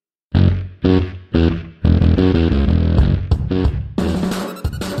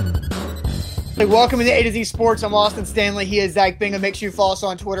Welcome to A to Z Sports. I'm Austin Stanley. He is Zach Bingham. Make sure you follow us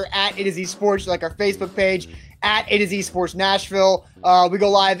on Twitter at A to Z Sports. You like our Facebook page at A to Z Sports Nashville. We go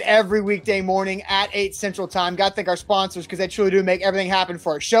live every weekday morning at 8 Central Time. Got to thank our sponsors because they truly do make everything happen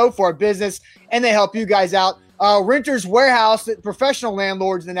for our show, for our business, and they help you guys out. Renters Warehouse, professional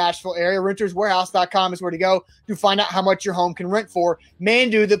landlords in the Nashville area. Renterswarehouse.com is where to go to find out how much your home can rent for.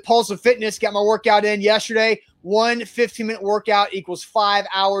 Mandu, the Pulse of Fitness. Got my workout in yesterday. One 15-minute workout equals 5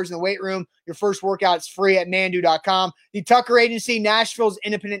 hours in the weight room. Your first workout is free at mandu.com. The Tucker Agency, Nashville's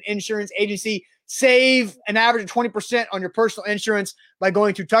independent insurance agency. Save an average of 20% on your personal insurance by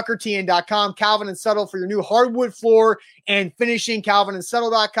going to tuckertn.com. Calvin and Settle for your new hardwood floor and finishing,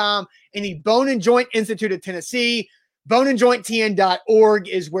 calvinandsettle.com. And the Bone and Joint Institute of Tennessee, boneandjointtn.org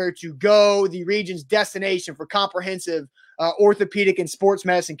is where to go, the region's destination for comprehensive orthopedic and sports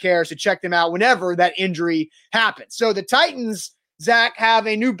medicine care. So check them out whenever that injury happens. So the Titans, Zach, have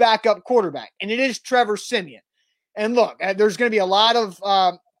a new backup quarterback, and it is Trevor Siemian. And look, there's going to be a lot of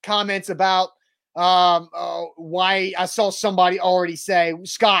comments about why. I saw somebody already say,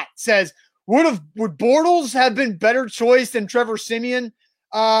 Scott says, would Bortles have been better choice than Trevor Siemian?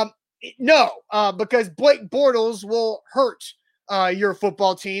 No, because Blake Bortles will hurt your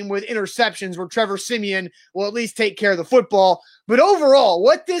football team with interceptions, where Trevor Siemian will at least take care of the football. But overall,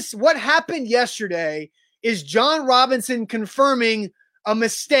 what happened yesterday is Jon Robinson confirming a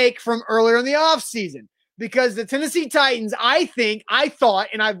mistake from earlier in the offseason, because the Tennessee Titans, I thought,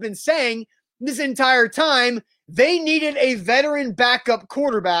 and I've been saying this entire time, they needed a veteran backup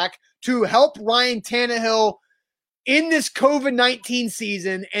quarterback to help Ryan Tannehill in this COVID-19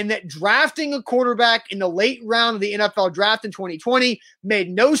 season, and that drafting a quarterback in the late round of the NFL draft in 2020 made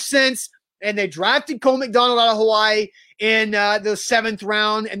no sense. And they drafted Cole McDonald out of Hawaii in the 7th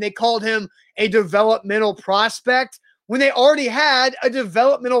round, and they called him a developmental prospect when they already had a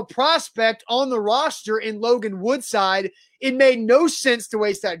developmental prospect on the roster in Logan Woodside. It made no sense to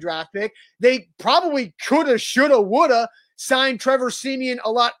waste that draft pick. They probably coulda, shoulda, woulda signed Trevor Siemian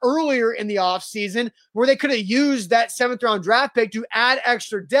a lot earlier in the offseason, where they could have used that 7th round draft pick to add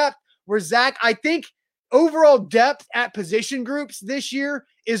extra depth, where Zach, I think overall depth at position groups this year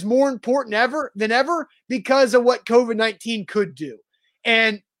is more important than ever because of what COVID-19 could do.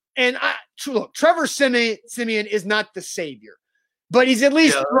 And look, Trevor Siemian is not the savior, but he's at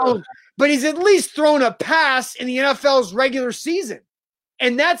least thrown a pass in the NFL's regular season.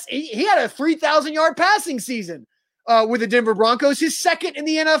 And he had a 3,000-yard passing season with the Denver Broncos, his second year in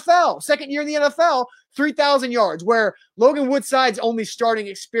the NFL, 3,000 yards, where Logan Woodside's only starting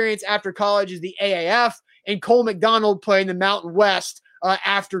experience after college is the AAF, and Cole McDonald playing the Mountain West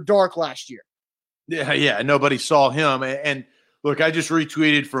after dark last year. Yeah, nobody saw him. And look, I just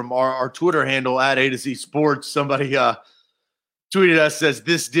retweeted from our Twitter handle at A to Z Sports. Somebody tweeted us, says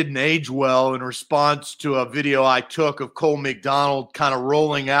this didn't age well, in response to a video I took of Cole McDonald kind of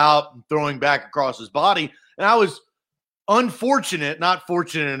rolling out and throwing back across his body. And I was not fortunate enough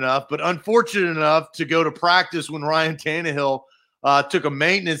to go to practice when Ryan Tannehill took a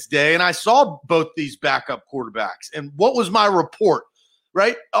maintenance day. And I saw both these backup quarterbacks. And what was my report,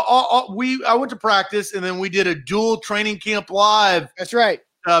 right? I went to practice, and then we did a dual training camp live. That's right.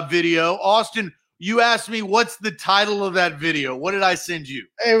 Video. Austin, you asked me, what's the title of that video? What did I send you?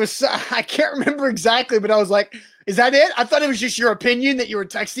 It was, I can't remember exactly, but I was like, is that it? I thought it was just your opinion that you were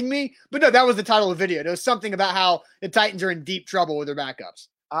texting me. But no, that was the title of the video. There was something about how the Titans are in deep trouble with their backups.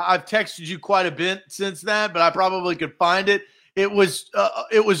 I've texted you quite a bit since that, but I probably could find it. It was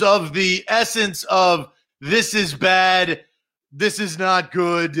of the essence of, this is bad, this is not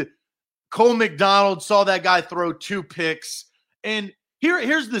good. Cole McDonald saw that guy throw 2 picks. And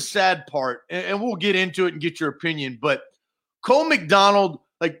here's the sad part, and we'll get into it and get your opinion, but Cole McDonald,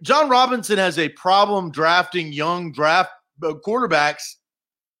 like, Jon Robinson has a problem drafting young quarterbacks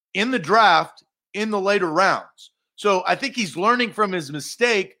in the draft in the later rounds. So I think he's learning from his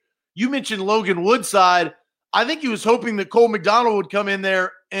mistake. You mentioned Logan Woodside. I think he was hoping that Cole McDonald would come in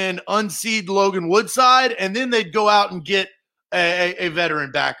there and unseed Logan Woodside, and then they'd go out and get a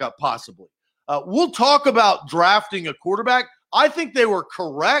veteran backup possibly. We'll talk about drafting a quarterback. I think they were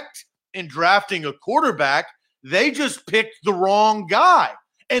correct in drafting a quarterback. They just picked the wrong guy.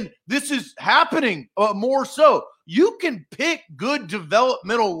 And this is happening more so. You can pick good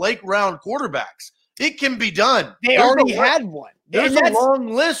developmental late round quarterbacks. It can be done. They already had one. There's a long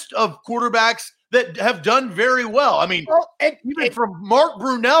list of quarterbacks that have done very well. I mean, even from Mark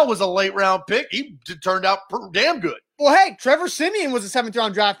Brunell was a late round pick. He turned out damn good. Well, hey, Trevor Siemian was a 7th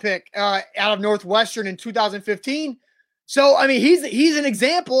round draft pick out of Northwestern in 2015. So, I mean, he's an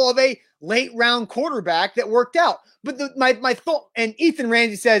example of a late round quarterback that worked out. But my thought, and Ethan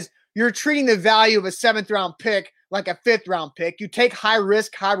Ramsey says, you're treating the value of a 7th-round pick like a 5th-round pick. You take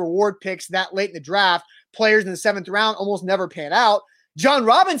high-risk, high-reward picks that late in the draft. Players in the 7th round almost never pan out. Jon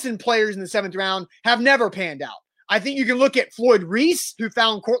Robinson players in the 7th round have never panned out. I think you can look at Floyd Reese, who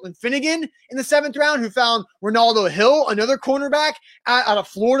found Cortland Finnegan in the 7th round, who found Ronaldo Hill, another cornerback out of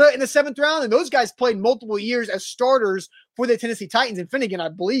Florida in the 7th round. And those guys played multiple years as starters for the Tennessee Titans. And Finnegan, I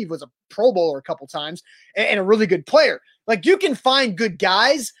believe, was a Pro Bowler a couple times and a really good player. Like, you can find good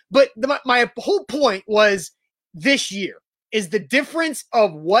guys, but my whole point was this year is the difference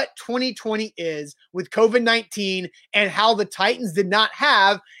of what 2020 is with COVID-19 and how the Titans did not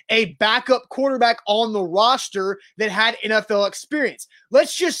have a backup quarterback on the roster that had NFL experience.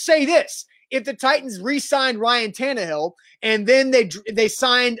 Let's just say this. If the Titans re-signed Ryan Tannehill and then they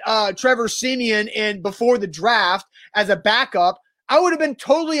signed Trevor Siemian in before the draft as a backup, I would have been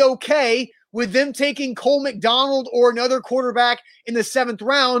totally okay with them taking Cole McDonald or another quarterback in the 7th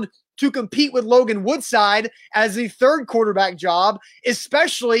round to compete with Logan Woodside as the 3rd quarterback job,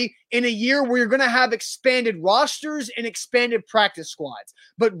 especially in a year where you're going to have expanded rosters and expanded practice squads.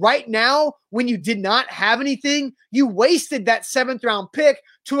 But right now, when you did not have anything, you wasted that 7th round pick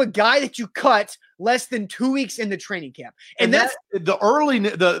to a guy that you cut less than 2 weeks into training camp. And that's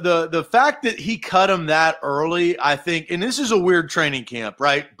the fact that he cut him that early, I think, and this is a weird training camp,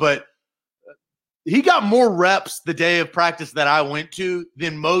 right? But he got more reps the day of practice that I went to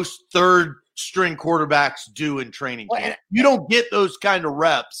than most 3rd-string quarterbacks do in training camp. You don't get those kind of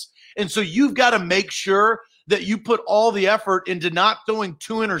reps. And so you've got to make sure that you put all the effort into not throwing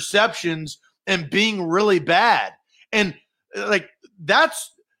 2 interceptions and being really bad. And, like,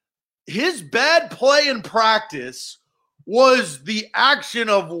 that's his bad play in practice was the action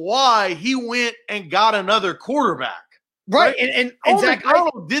of why he went and got another quarterback. Right. And Zach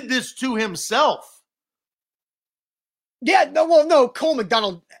did this to himself. Yeah, no, Cole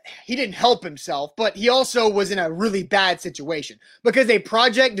McDonald, he didn't help himself, but he also was in a really bad situation because a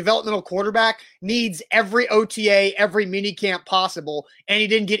project developmental quarterback needs every OTA, every minicamp possible, and he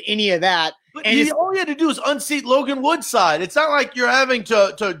didn't get any of that. But all he had to do was unseat Logan Woodside. It's not like you're having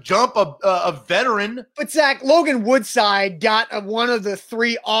to jump a veteran. But, Zach, Logan Woodside got one of the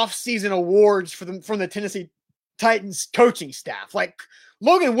 3 off-season awards from the Tennessee Titans coaching staff. Like,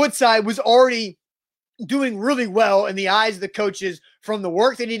 Logan Woodside was already doing really well in the eyes of the coaches from the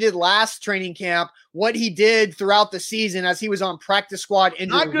work that he did last training camp, what he did throughout the season as he was on practice squad.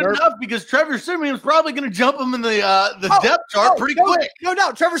 Not good enough because Trevor Siemian was probably going to jump him in the depth chart pretty quick. No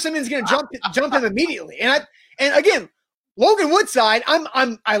doubt, Trevor Siemian's going to jump him immediately. And again, Logan Woodside,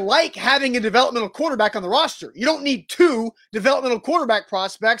 I like having a developmental quarterback on the roster. You don't need 2 developmental quarterback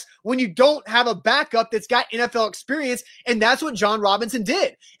prospects when you don't have a backup that's got NFL experience, and that's what Jon Robinson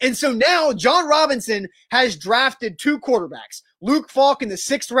did. And so now Jon Robinson has drafted 2 quarterbacks, Luke Falk in the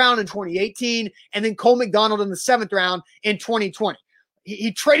 6th round in 2018, and then Cole McDonald in the 7th round in 2020.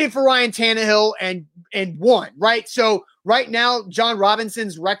 He traded for Ryan Tannehill and won, right? So right now, Jon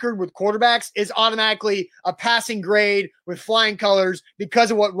Robinson's record with quarterbacks is automatically a passing grade with flying colors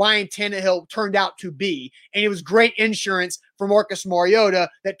because of what Ryan Tannehill turned out to be. And it was great insurance for Marcus Mariota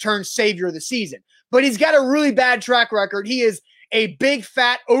that turned savior of the season. But he's got a really bad track record. He is a big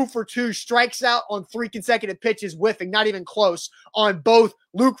fat 0 for 2, strikes out on 3 consecutive pitches, whiffing, not even close, on both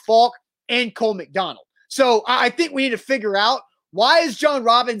Luke Falk and Cole McDonald. So I think we need to figure out, why is Jon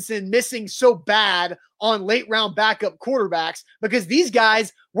Robinson missing so bad on late-round backup quarterbacks? Because these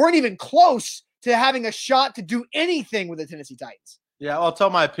guys weren't even close to having a shot to do anything with the Tennessee Titans. Yeah, I'll tell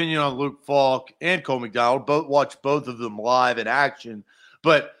my opinion on Luke Falk and Cole McDonald. Watch both of them live in action.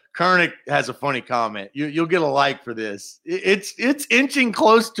 But Kernick has a funny comment. You'll get a like for this. It's inching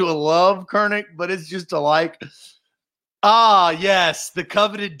close to a love, Kernick, but it's just a like. Ah, yes, the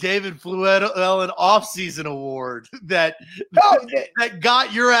coveted David Fluellen offseason award that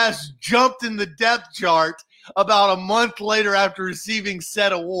got your ass jumped in the depth chart about a month later after receiving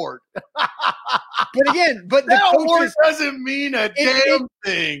said award. But again, that award doesn't mean a damn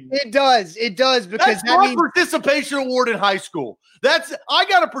thing. It does because that's my participation award in high school. I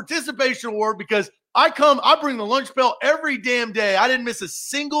got a participation award because I bring the lunch bell every damn day. I didn't miss a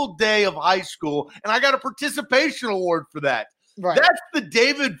single day of high school, and I got a participation award for that. Right. That's the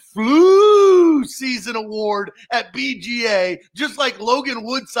David Flu season award at BGA, just like Logan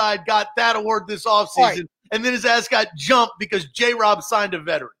Woodside got that award this offseason, right, and then his ass got jumped because J-Rob signed a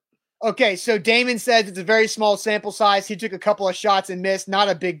veteran. Okay, so Damon says it's a very small sample size. He took a couple of shots and missed. Not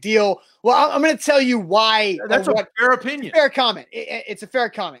a big deal. Well, I'm going to tell you why. That's a fair opinion. It's a fair comment. It's a fair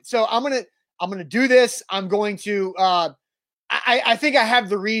comment. So I'm going to do this. I'm going to I think I have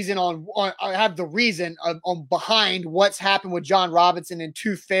the reason on behind what's happened with Jon Robinson and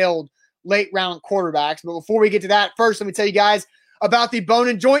 2 failed late round quarterbacks. But before we get to that, first, let me tell you guys about the Bone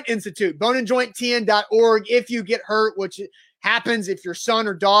and Joint Institute, boneandjointtn.org. If you get hurt, which happens if your son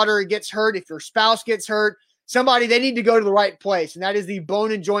or daughter gets hurt, if your spouse gets hurt, they need to go to the right place. And that is the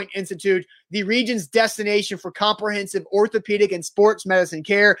Bone and Joint Institute, the region's destination for comprehensive orthopedic and sports medicine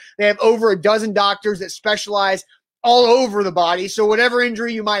care. They have over a dozen doctors that specialize all over the body. So whatever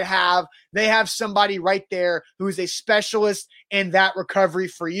injury you might have, they have somebody right there who is a specialist in that recovery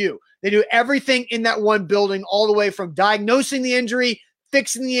for you. They do everything in that one building, all the way from diagnosing the injury,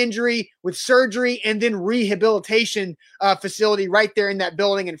 fixing the injury with surgery, and then rehabilitation facility right there in that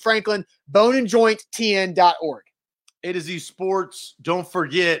building in Franklin, boneandjointtn.org. A to Z Sports. Don't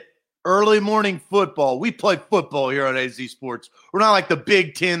forget early morning football. We play football here on A to Z Sports. We're not like the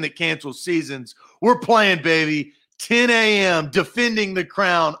Big Ten that cancels seasons. We're playing, baby. 10 a.m., defending the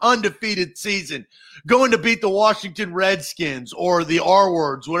crown, undefeated season, going to beat the Washington Redskins or the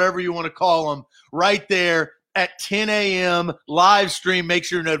R-words, whatever you want to call them, right there at 10 a.m. live stream. Make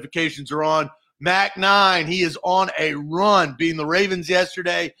sure your notifications are on. Mac 9, he is on a run, beating the Ravens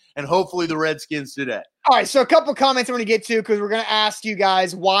yesterday and hopefully the Redskins today. All right, so a couple comments I'm going to get to because we're going to ask you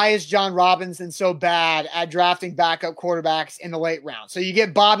guys, why is Jon Robinson so bad at drafting backup quarterbacks in the late round? So you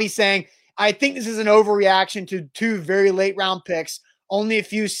get Bobby saying, I think this is an overreaction to 2 very late round picks. Only a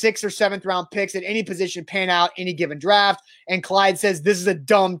few 6th or 7th round picks at any position pan out any given draft. And Clyde says this is a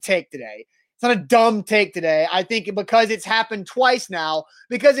dumb take today. It's not a dumb take today. I think because it's happened twice now.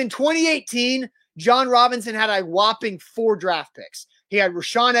 Because in 2018, Jon Robinson had a whopping 4 draft picks. He had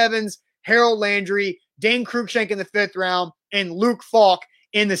Rashaan Evans, Harold Landry, Dane Cruikshank in the 5th round, and Luke Falk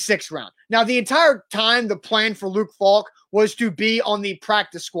in the 6th round. Now, the entire time, the plan for Luke Falk was to be on the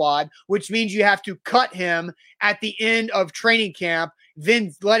practice squad, which means you have to cut him at the end of training camp,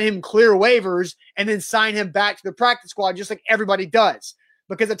 then let him clear waivers, and then sign him back to the practice squad, just like everybody does.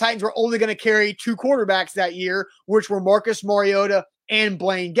 Because the Titans were only going to carry 2 quarterbacks that year, which were Marcus Mariota and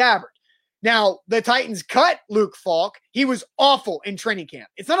Blaine Gabbert. Now, the Titans cut Luke Falk. He was awful in training camp.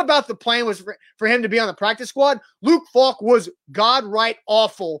 It's not about the plan was for him to be on the practice squad. Luke Falk was godright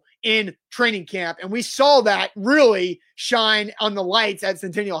awful in training camp, and we saw that really shine on the lights at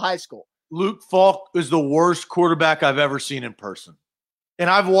Centennial High School. Luke Falk is the worst quarterback I've ever seen in person. And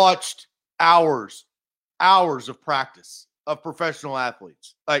I've watched hours of practice of professional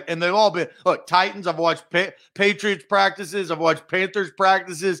athletes. And they've all been, look, Titans, I've watched Patriots practices, I've watched Panthers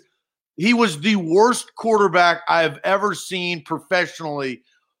practices. He was the worst quarterback I have ever seen professionally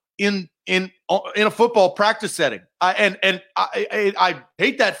in a football practice setting. I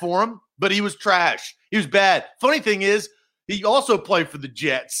hate that for him, but he was trash. He was bad. Funny thing is, he also played for the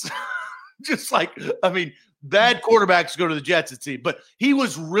Jets. Just like, bad quarterbacks go to the Jets, it seemed. But he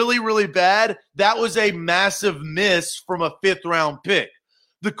was really, really bad. That was a massive miss from a 5th round pick.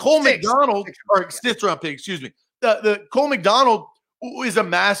 The Cole McDonald, or 6th round pick, excuse me. The Cole McDonald is a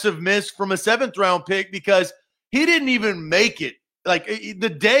massive miss from a 7th round pick because he didn't even make it. Like, the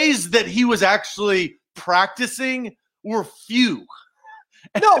days that he was actually practicing were few.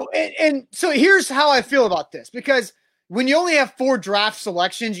 No, and so here's how I feel about this, because when you only have 4 draft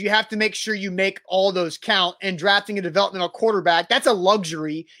selections, you have to make sure you make all those count, and drafting a developmental quarterback, that's a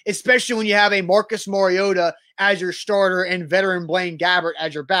luxury, especially when you have a Marcus Mariota as your starter and veteran Blaine Gabbert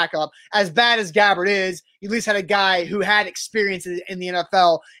as your backup. As bad as Gabbert is, you at least had a guy who had experience in the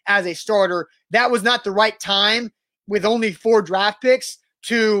NFL as a starter. That was not the right time with only 4 draft picks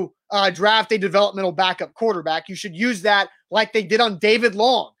to draft a developmental backup quarterback. You should use that like they did on David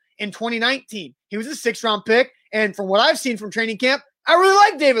Long in 2019. He was a 6th round pick. And from what I've seen from training camp, I really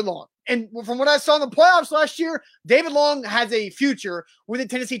like David Long. And from what I saw in the playoffs last year, David Long has a future with the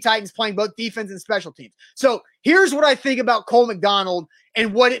Tennessee Titans playing both defense and special teams. So here's what I think about Cole McDonald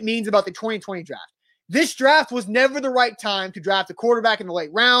and what it means about the 2020 draft. This draft was never the right time to draft a quarterback in the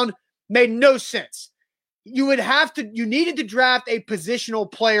late round. Made no sense. You needed to draft a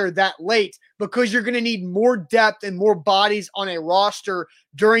positional player that late because you're going to need more depth and more bodies on a roster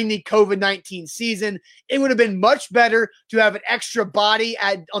during the COVID-19 season. It would have been much better to have an extra body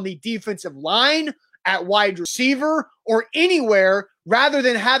on the defensive line, at wide receiver, or anywhere, rather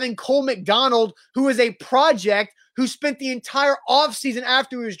than having Cole McDonald, who is a project who spent the entire offseason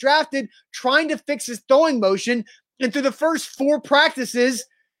after he was drafted trying to fix his throwing motion. And through the first 4 practices,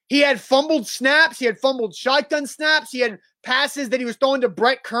 he had fumbled snaps. He had fumbled shotgun snaps. He had passes that he was throwing to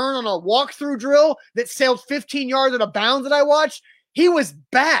Brett Kern on a walkthrough drill that sailed 15 yards out of bounds that I watched. He was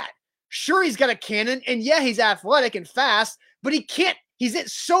bad. Sure, he's got a cannon, and yeah, he's athletic and fast, but he can't.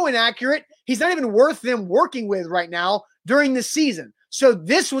 He's so inaccurate. He's not even worth them working with right now during the season. So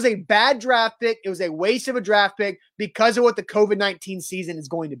this was a bad draft pick. It was a waste of a draft pick because of what the COVID-19 season is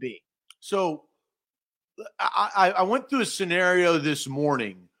going to be. So I went through a scenario this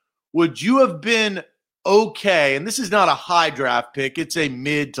morning. Would you have been okay, and this is not a high draft pick, it's a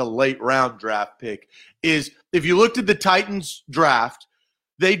mid to late round draft pick, is if you looked at the Titans draft,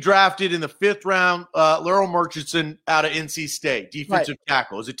 they drafted in the 5th round Laurel Murchison out of NC State, defensive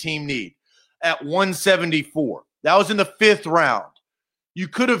tackle, as a team need, at 174. That was in the 5th round. You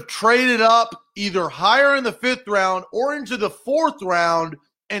could have traded up either higher in the 5th round or into the 4th round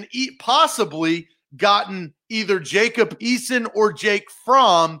and possibly gotten either Jacob Eason or Jake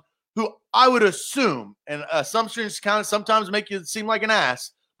Fromm, who I would assume, and assumptions kind of sometimes make you seem like an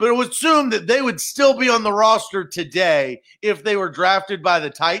ass, but it would assume that they would still be on the roster today if they were drafted by the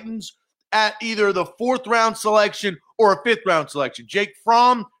Titans at either the 4th round selection or a 5th round selection. Jake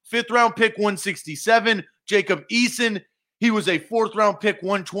Fromm, 5th round pick 167. Jacob Eason, he was a 4th round pick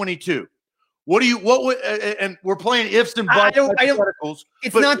 122. And we're playing ifs and buts.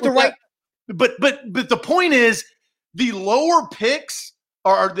 It's not the right. But the point is, the lower picks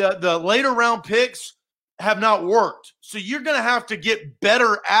or the later round picks have not worked. So you're going to have to get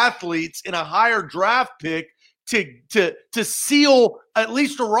better athletes in a higher draft pick to seal at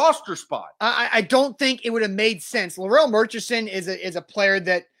least a roster spot. I don't think it would have made sense. Laurel Murchison is a player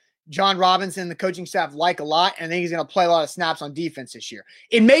that Jon Robinson and the coaching staff like a lot, and I think he's going to play a lot of snaps on defense this year.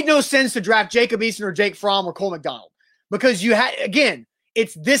 It made no sense to draft Jacob Eason or Jake Fromm or Cole McDonald because you had, again,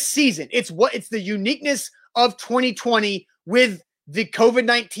 it's this season. It's the uniqueness of 2020 with the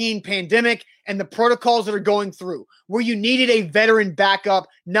COVID-19 pandemic and the protocols that are going through, where you needed a veteran backup,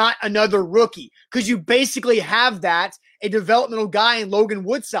 not another rookie, because you basically have that, a developmental guy in Logan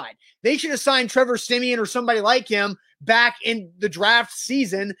Woodside. They should have signed Trevor Siemian or somebody like him back in the draft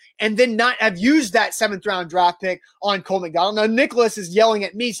season and then not have used that 7th round draft pick on Cole McDonald. Now, Nicholas is yelling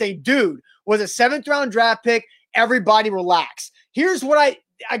at me saying, dude, was a 7th round draft pick. Everybody relax. Here's what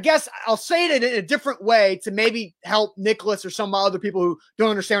I guess I'll say it in a different way to maybe help Nicholas or some other people who don't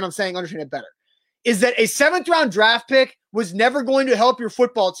understand what I'm saying understand it better, is that a 7th round draft pick was never going to help your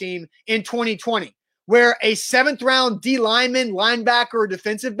football team in 2020, where a 7th round D lineman, linebacker, or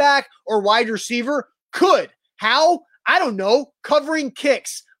defensive back or wide receiver could. How? I don't know. Covering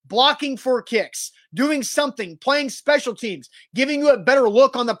kicks, blocking for kicks, doing something, playing special teams, giving you a better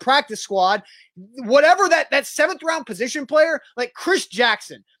look on the practice squad. Whatever that 7th round position player, like Chris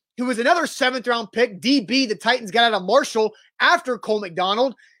Jackson, who was another 7th round pick, DB, the Titans got out of Marshall after Cole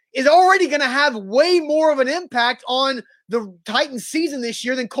McDonald, is already going to have way more of an impact on the Titans season this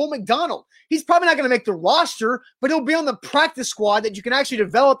year than Cole McDonald. He's probably not going to make the roster, but he'll be on the practice squad that you can actually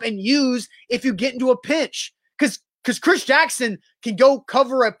develop and use if you get into a pinch. Because Chris Jackson can go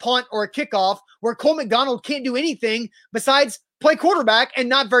cover a punt or a kickoff where Cole McDonald can't do anything besides play quarterback and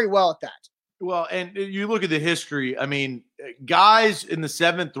not very well at that. Well, and you look at the history. I mean, guys in the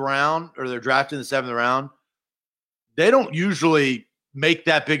 7th round or they're drafted in the 7th round, they don't usually make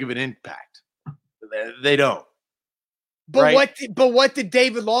that big of an impact. They don't. But right? what did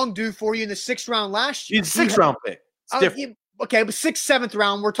David Long do for you in the 6th round last year? He's a 6th round pick. It's different. Okay, but 6th, 7th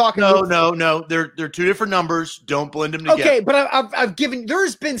round, we're talking. No. They're two different numbers. Don't blend them together. Okay, but I've given.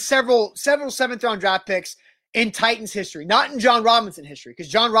 There's been several 7th round draft picks in Titans history, not in Jon Robinson history, because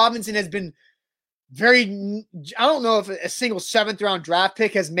Jon Robinson has been very. I don't know if a single 7th round draft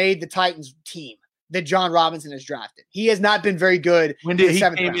pick has made the Titans team that Jon Robinson has drafted. He has not been very good. When did he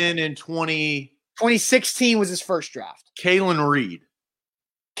came in 2016 was his first draft. Kalen Reed.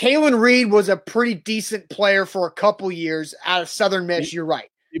 Kalen Reed was a pretty decent player for a couple years out of Southern Miss. You're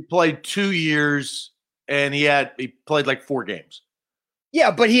right. He played 2 years, and he played like 4 games. Yeah,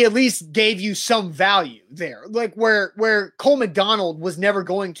 but he at least gave you some value there, like where Cole McDonald was never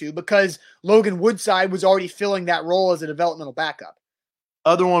going to because Logan Woodside was already filling that role as a developmental backup.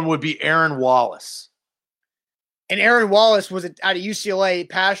 Other one would be Aaron Wallace. And Aaron Wallace was out of UCLA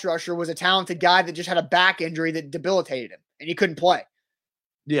pass rusher, was a talented guy that just had a back injury that debilitated him, and he couldn't play.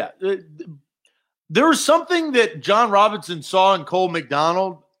 Yeah. There was something that Jon Robinson saw in Cole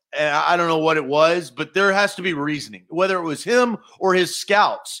McDonald, and I don't know what it was, but there has to be reasoning, whether it was him or his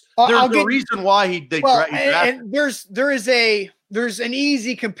scouts. There's a reason why he drafted. And there's an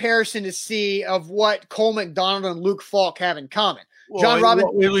easy comparison to see of what Cole McDonald and Luke Falk have in common. Jon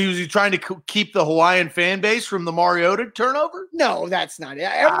Robinson, was he trying to keep the Hawaiian fan base from the Mariota turnover? No, that's not it.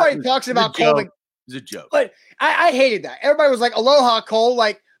 Everybody talks about Cole. It's a joke. But I hated that. Everybody was like, aloha, Cole.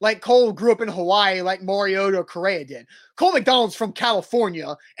 Like, like Cole grew up in Hawaii like Mariota Correa did. Cole McDonald's from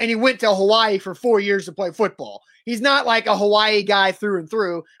California, and he went to Hawaii for 4 years to play football. He's not like a Hawaii guy through and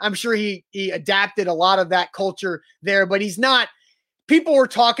through. I'm sure he adapted a lot of that culture there, but he's not. People were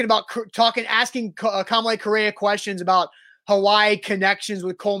asking Kamale Correa questions about Hawaii connections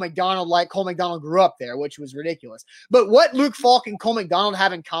with Cole McDonald, like Cole McDonald grew up there, which was ridiculous. But what Luke Falk and Cole McDonald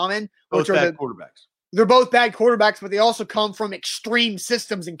have in common, both bad quarterbacks. They're both bad quarterbacks, but they also come from extreme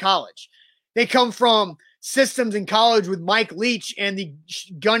systems in college. They come from systems in college with Mike Leach and the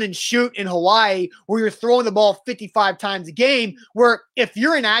gun and shoot in Hawaii, where you're throwing the ball 55 times a game, where if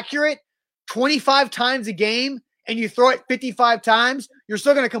you're inaccurate 25 times a game and you throw it 55 times, you're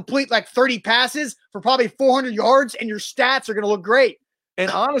still going to complete like 30 passes for probably 400 yards, and your stats are going to look great. And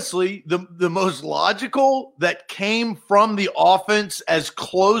honestly, the most logical that came from the offense as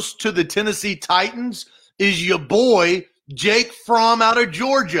close to the Tennessee Titans is your boy, Jake Fromm out of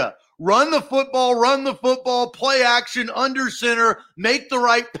Georgia. Run the football, play action, under center, make the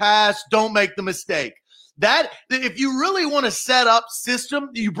right pass, don't make the mistake. That, if you really want to set up system,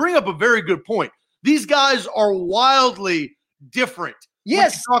 you bring up a very good point. These guys are wildly different.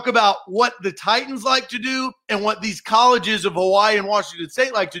 Yes. Talk about what the Titans like to do and what these colleges of Hawaii and Washington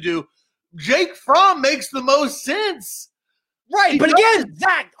State like to do. Jake Fromm makes the most sense. Right. But again,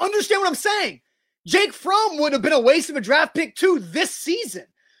 Zach, understand what I'm saying. Jake Fromm would have been a waste of a draft pick too this season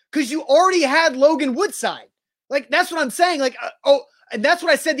because you already had Logan Woodside. Like, that's what I'm saying. Like, and that's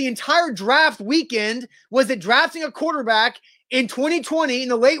what I said the entire draft weekend was that drafting a quarterback in 2020 in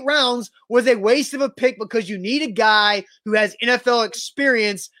the late rounds was a waste of a pick because you need a guy who has NFL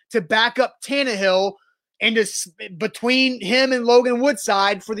experience to back up Tannehill and between him and Logan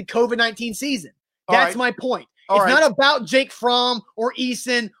Woodside for the COVID-19 season. That's my point. It's not about Jake Fromm or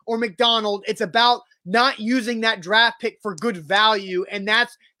Eason or McDonald. It's about not using that draft pick for good value, and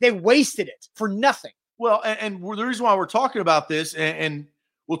they wasted it for nothing. Well, and the reason why we're talking about this, and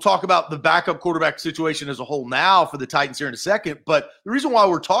we'll talk about the backup quarterback situation as a whole now for the Titans here in a second. But the reason why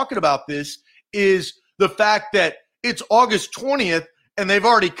we're talking about this is the fact that it's August 20th and they've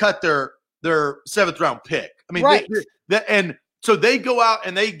already cut their 7th round pick. I mean, right. And so they go out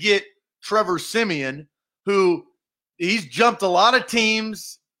and they get Trevor Siemian, who he's jumped a lot of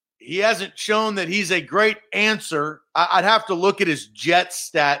teams. He hasn't shown that he's a great answer. I'd have to look at his Jets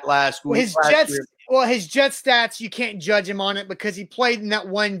stat last week. His Jet stats, you can't judge him on it because he played in that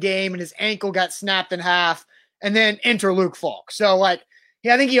one game and his ankle got snapped in half, and then enter Luke Falk. So, I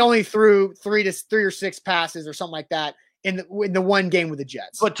think he only threw three or six passes or something like that in the one game with the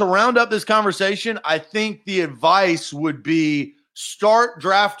Jets. But to round up this conversation, I think the advice would be start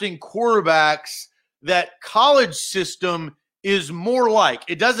drafting quarterbacks that college system is more like.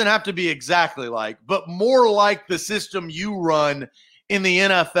 It doesn't have to be exactly like, but more like the system you run in the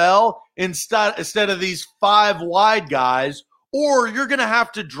NFL instead of these 5 wide guys, or you're going to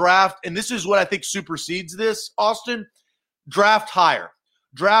have to draft, and this is what I think supersedes this, Austin, draft higher.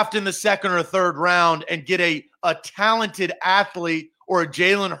 Draft in the 2nd or 3rd round and get a talented athlete or a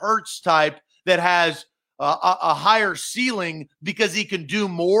Jalen Hurts type that has a higher ceiling because he can do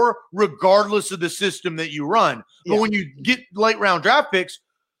more regardless of the system that you run. Yeah. But when you get late round draft picks,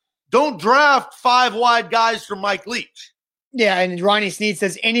 don't draft 5 wide guys from Mike Leach. Yeah, and Ronnie Sneed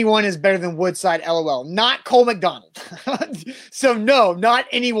says anyone is better than Woodside, LOL. Not Cole McDonald. So no, not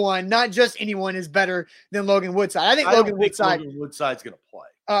anyone, not just anyone is better than Logan Woodside. I think Logan Woodside's going to play.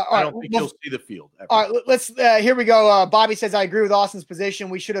 I don't think he'll see the field ever. All right, let's here we go. Bobby says, I agree with Austin's position.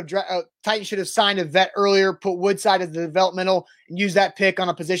 We should have Titans should have signed a vet earlier, put Woodside as the developmental, and use that pick on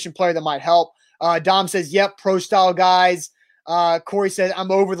a position player that might help. Dom says, yep, pro style guys. Corey says,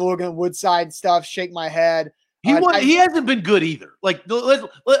 I'm over the Logan Woodside stuff. Shake my head. He hasn't been good either.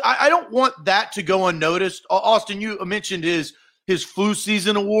 I don't want that to go unnoticed. Austin, you mentioned his flu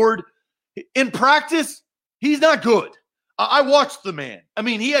season award. In practice, he's not good. I watched the man. I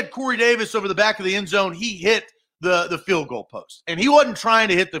mean, he had Corey Davis over the back of the end zone. He hit the field goal post, and he wasn't trying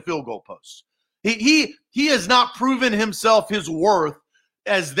to hit the field goal post. He has not proven himself his worth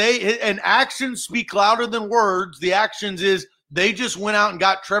and actions speak louder than words. The actions is they just went out and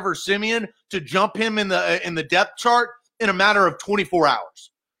got Trevor Siemian to jump him in the depth chart in a matter of 24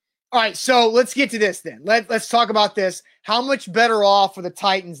 hours. All right, so let's get to this then. Let's talk about this. How much better off are the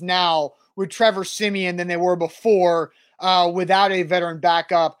Titans now with Trevor Siemian than they were before without a veteran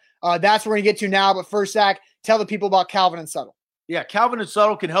backup? That's what we're going to get to now. But first, Zach, tell the people about Calvin and Subtle. Yeah, Calvin and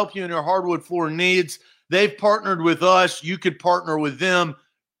Subtle can help you in your hardwood floor needs. They've partnered with us. You could partner with them.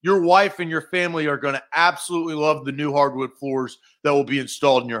 Your wife and your family are going to absolutely love the new hardwood floors that will be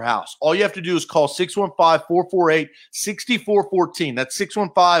installed in your house. All you have to do is call 615-448-6414. That's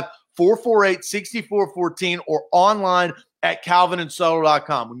 615-448-6414 or online at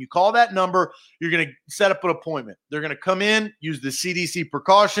calvinandsutter.com. When you call that number, you're going to set up an appointment. They're going to come in, use the CDC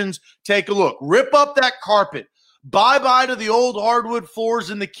precautions, take a look, rip up that carpet, bye-bye to the old hardwood floors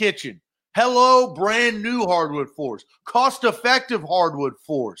in the kitchen. Hello, brand new hardwood floors, cost-effective hardwood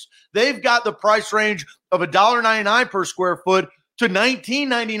floors. They've got the price range of $1.99 per square foot to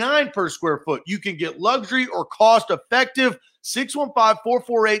 $19.99 per square foot. You can get luxury or cost-effective.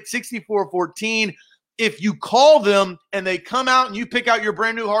 615-448-6414. If you call them and they come out and you pick out your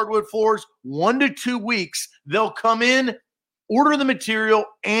brand new hardwood floors, 1 to 2 weeks, they'll come in, order the material,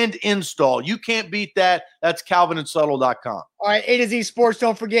 and install. You can't beat that. That's calvinandsutter.com. All right, A to Z Sports.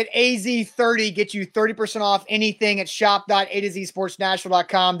 Don't forget AZ30 gets you 30% off anything at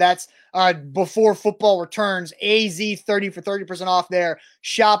shop.atozsportsnashville.com. That's before football returns. AZ30 for 30% off there.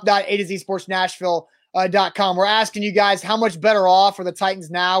 Shop.atozsportsnashville.com. We're asking you guys, how much better off are the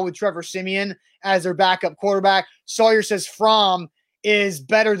Titans now with Trevor Siemian as their backup quarterback? Sawyer says Fromm is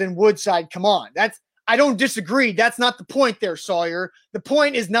better than Woodside. Come on. I don't disagree. That's not the point there, Sawyer. The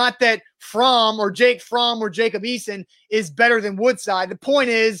point is not that Fromm or Jake Fromm or Jacob Eason is better than Woodside. The point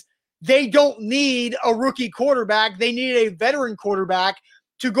is they don't need a rookie quarterback. They need a veteran quarterback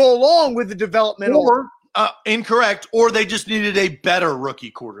to go along with the developmental. Or, incorrect, or they just needed a better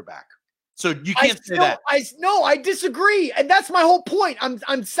rookie quarterback. So you can't say that. I disagree. And that's my whole point.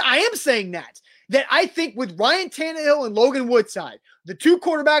 I am saying that I think with Ryan Tannehill and Logan Woodside, the two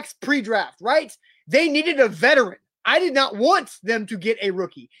quarterbacks pre-draft, right? They needed a veteran. I did not want them to get a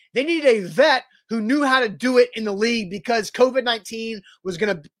rookie. They needed a vet who knew how to do it in the league because COVID-19 was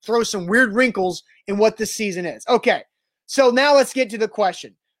going to throw some weird wrinkles in what this season is. Okay, so now let's get to the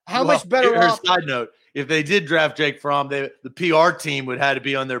question. How much better off? Side note, if they did draft Jake Fromm, the PR team would have to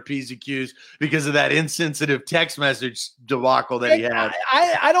be on their P's and Q's because of that insensitive text message debacle that he had.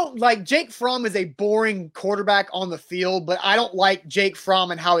 I don't like Jake Fromm is a boring quarterback on the field, but I don't like Jake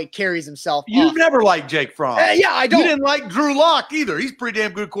Fromm and how he carries himself. You've never liked Jake Fromm. Yeah, I don't. You didn't like Drew Lock either. He's a pretty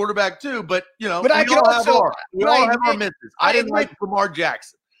damn good quarterback too, but we all have our misses. I didn't like Lamar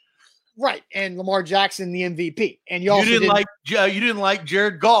Jackson. Right, and Lamar Jackson, the MVP, and you didn't like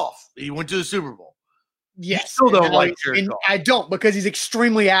Jared Goff. He went to the Super Bowl. Yes, you still don't like Jared Goff. I don't, because he's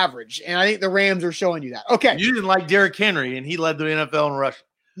extremely average, and I think the Rams are showing you that. Okay, you didn't like Derrick Henry, and he led the NFL in rushing.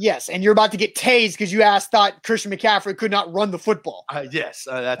 Yes, and you're about to get tased because you thought Christian McCaffrey could not run the football. Yes,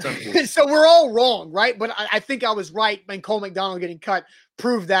 that's unfortunate. So we're all wrong, right? But I think I was right when Cole McDonald getting cut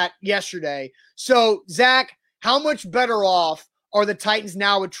proved that yesterday. So, Zach, how much better off are the Titans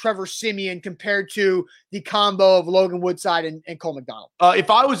now with Trevor Siemian compared to the combo of Logan Woodside and Cole McDonald? If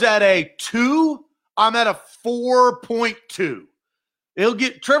I was at a 2, I'm at a 4.2.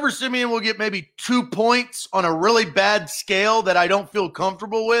 Trevor Siemian will get maybe 2 points on a really bad scale that I don't feel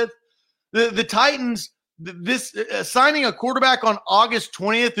comfortable with. The Titans, signing a quarterback on August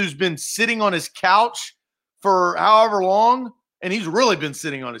 20th who's been sitting on his couch for however long, and he's really been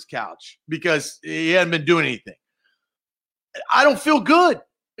sitting on his couch because he hadn't been doing anything. I don't feel good.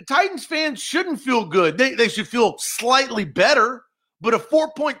 The Titans fans shouldn't feel good. They should feel slightly better, but a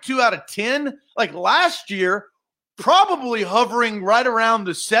 4.2 out of 10, like last year, probably hovering right around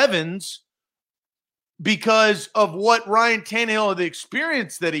the 7s because of what Ryan Tannehill, the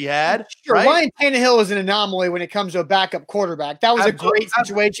experience that he had. Sure, right? Ryan Tannehill is an anomaly when it comes to a backup quarterback. That was a great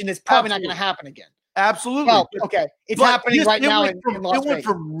situation. It's probably not going to happen again. Absolutely. Well, okay. It's happening right now in Las Vegas. It went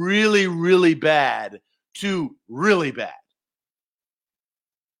from really, really bad to really bad.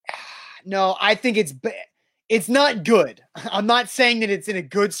 No, I think it's not good. I'm not saying that it's in a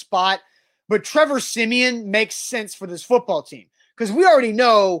good spot, but Trevor Siemian makes sense for this football team because we already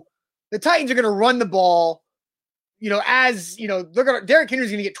know the Titans are going to run the ball. Derrick Henry's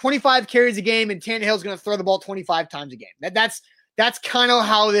going to get 25 carries a game, and Tannehill's going to throw the ball 25 times a game. That's kind of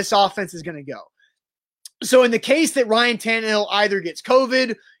how this offense is going to go. So in the case that Ryan Tannehill either gets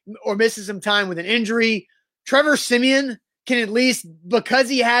COVID or misses some time with an injury, Trevor Siemian can at least, because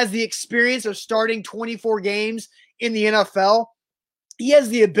he has the experience of starting 24 games in the NFL, he has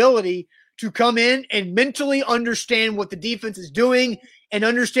the ability to come in and mentally understand what the defense is doing and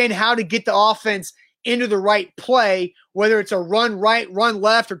understand how to get the offense into the right play, whether it's a run right, run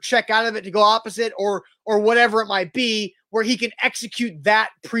left, or check out of it to go opposite, or whatever it might be, where he can execute that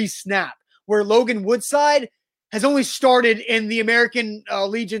pre-snap, where Logan Woodside has only started in the American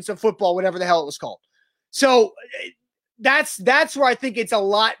Legions of Football, whatever the hell it was called. So that's where I think it's a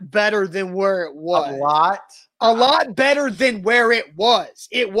lot better than where it was. A lot? A lot better than where it was.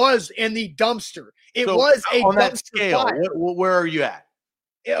 It was in the dumpster. It was a on that dumpster scale. fire. Where are you at?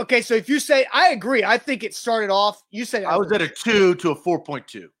 Okay, so if you say, I agree. I think it started off, you said I was at a 2 to a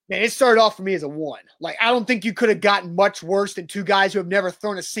 4.2. Man, it started off for me as a 1. Like, I don't think you could have gotten much worse than two guys who have never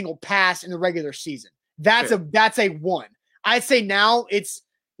thrown a single pass in the regular season. That's a 1. I'd say now it's,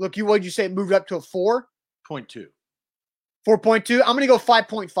 look, what'd you say? It moved up to a 4.2. 4.2. I'm going to go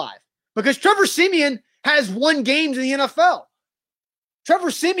 5.5 because Trevor Siemian has won games in the NFL. Trevor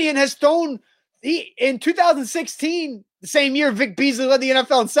Siemian has thrown in 2016, the same year Vic Beasley led the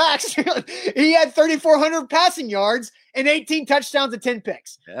NFL in sacks. He had 3,400 passing yards and 18 touchdowns and 10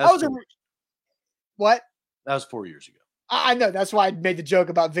 picks. Yeah, what? That was 4 years ago. I know. That's why I made the joke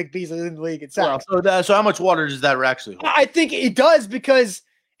about Vic Beasley in the league in sacks. Well, so how much water does that actually hold? I think it does because,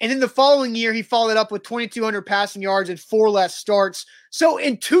 and then the following year, he followed it up with 2,200 passing yards and 4 less starts. So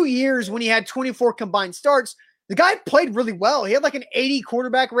in 2 years, when he had 24 combined starts, the guy played really well. He had like an 80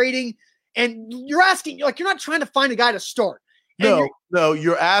 quarterback rating. And you're asking, like, you're not trying to find a guy to start. No,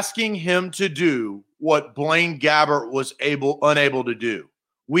 you're asking him to do what Blaine Gabbert was unable to do.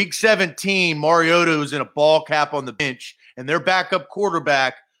 Week 17, Mariota was in a ball cap on the bench, and their backup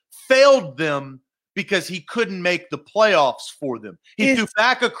quarterback failed them because he couldn't make the playoffs for them. He threw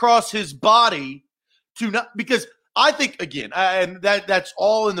back across his body because I think, again, and that's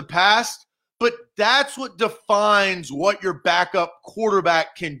all in the past, but that's what defines what your backup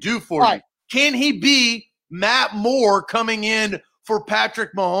quarterback can do for you. Can he be Matt Moore coming in for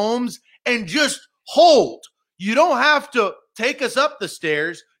Patrick Mahomes and just hold? You don't have to take us up the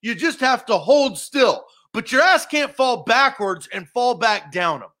stairs. You just have to hold still. But your ass can't fall backwards and fall back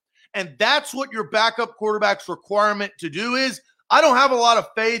down them. And that's what your backup quarterback's requirement to do is. I don't have a lot of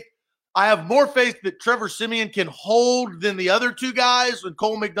faith. I have more faith that Trevor Siemian can hold than the other two guys, and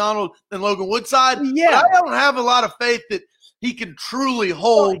Cole McDonald and Logan Woodside. Yeah. But I don't have a lot of faith that he can truly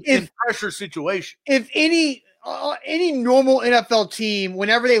hold in pressure situations. If any normal NFL team,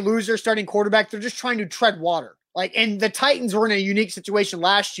 whenever they lose their starting quarterback, they're just trying to tread water. Like, and the Titans were in a unique situation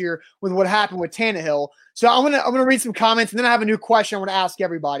last year with what happened with Tannehill. So I'm gonna read some comments, and then I have a new question I want to ask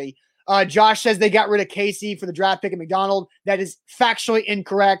everybody. Josh says they got rid of Casey for the draft pick at McDonald. That is factually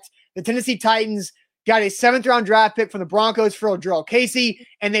incorrect. The Tennessee Titans got a 7th-round draft pick from the Broncos for Jurrell Casey,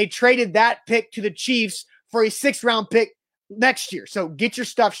 and they traded that pick to the Chiefs for a 6th-round pick next year. So get your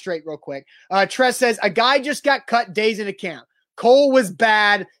stuff straight real quick. Tress says, a guy just got cut days into camp. Cole was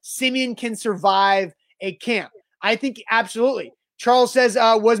bad. Siemian can survive a camp. I think absolutely. Charles says,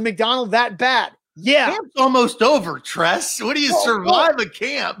 was McDonald that bad? Yeah. Camp's almost over, Tress. What do you survive a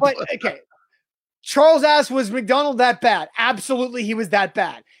camp? But, okay. Charles asked, was McDonald that bad? Absolutely, he was that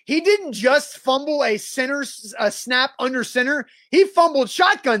bad. He didn't just fumble a snap under center. He fumbled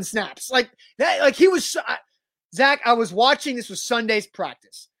shotgun snaps. Like that. Like he was Zach, I was watching, this was Sunday's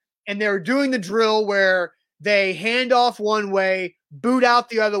practice, and they were doing the drill where they hand off one way, boot out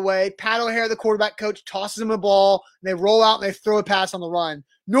the other way. Pat O'Hare, the quarterback coach, tosses him a ball, and they roll out and they throw a pass on the run.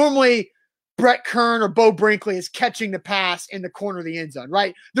 Normally, Brett Kern or Bo Brinkley is catching the pass in the corner of the end zone,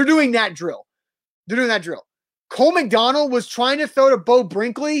 right? They're doing that drill. Cole McDonald was trying to throw to Bo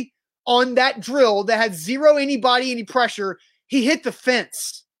Brinkley on that drill that had zero any pressure. He hit the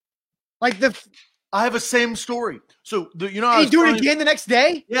fence. I have a same story. So, did he do it again the next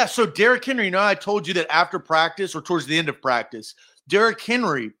day? Yeah. So Derrick Henry, I told you that after practice or towards the end of practice, Derrick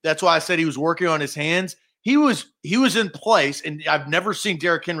Henry, that's why I said he was working on his hands. He was in place, and I've never seen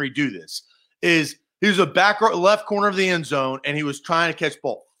Derrick Henry do this, he was a left corner of the end zone, and he was trying to catch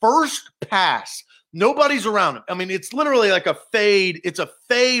ball. First pass, nobody's around him. I mean, it's literally like a fade. It's a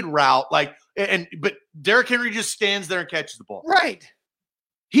fade route. But Derrick Henry just stands there and catches the ball. Right.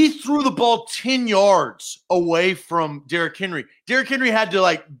 He threw the ball 10 yards away from Derrick Henry. Derrick Henry had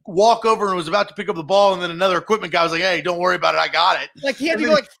to walk over and was about to pick up the ball, and then another equipment guy was like, "Hey, don't worry about it, I got it." He had to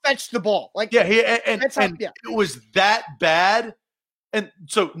go fetch the ball. It was that bad. And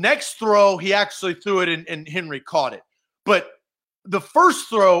so next throw, he actually threw it, and Henry caught it. But the first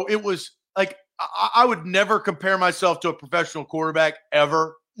throw, it was I would never compare myself to a professional quarterback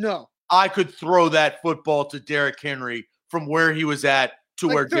ever. No, I could throw that football to Derrick Henry from where he was at to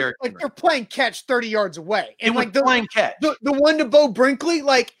where Derrick Henry. They're playing catch 30 yards away. And playing catch. The one to Bo Brinkley,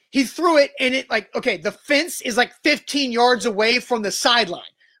 he threw it and it the fence is 15 yards away from the sideline.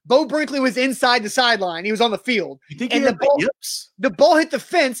 Bo Brinkley was inside the sideline. He was on the field. You think and the ball hit the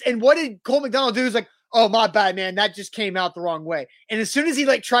fence. And what did Cole McDonald do? He was oh, my bad, man. That just came out the wrong way. And as soon as he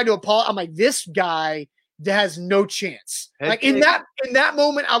tried to apologize, I'm like, this guy has no chance. In that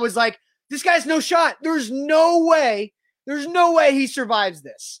moment, I was like, this guy's no shot. There's no way There's no way he survives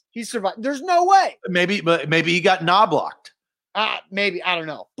this. He survived. There's no way. But maybe he got knoblocked. Maybe, I don't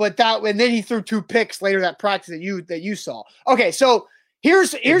know. But and then he threw 2 picks later that practice that you saw. Okay, so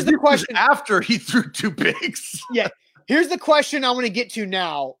here's the question. After he threw 2 picks. Yeah. Here's the question I want to get to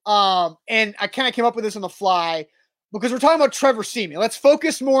now. And I kind of came up with this on the fly because we're talking about Trevor Siemian. Let's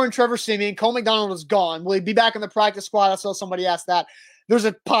focus more on Trevor Siemian. Cole McDonald is gone. Will he be back in the practice squad? I saw somebody ask that. There's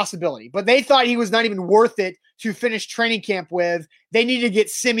a possibility, but they thought he was not even worth it to finish training camp with. They need to get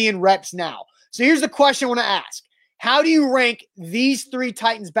Siemian reps now. So here's the question I want to ask. How do you rank these 3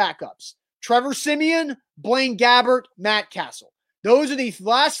 Titans backups? Trevor Siemian, Blaine Gabbert, Matt Castle. Those are the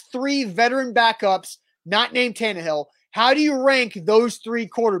last 3 veteran backups, not named Tannehill. How do you rank those 3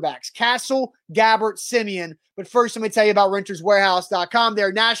 quarterbacks? Castle, Gabbert, Siemian. But first, let me tell you about renterswarehouse.com.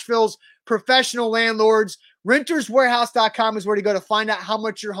 They're Nashville's professional landlords. Renterswarehouse.com is where to go to find out how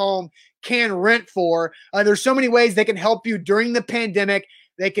much your home can rent for. There's so many ways they can help you during the pandemic.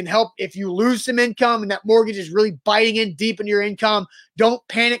 They can help if you lose some income and that mortgage is really biting in deep into your income. Don't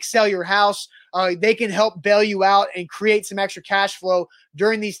panic sell your house. They can help bail you out and create some extra cash flow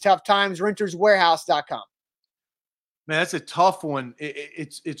during these tough times. Renterswarehouse.com. Man, that's a tough one.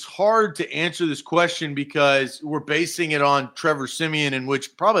 It's hard to answer this question because we're basing it on Trevor Siemian, in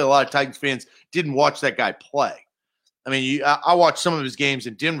which probably a lot of Titans fans didn't watch that guy play. I mean, I watched some of his games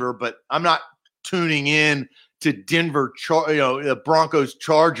in Denver, but I'm not tuning in to Denver, the Broncos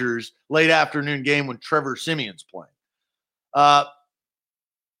Chargers late afternoon game when Trevor Siemian's playing. I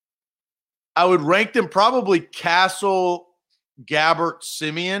would rank them probably Castle, Gabbert,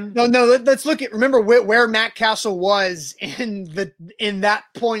 Siemian. No. Let's look at. Remember where Matt Castle was in that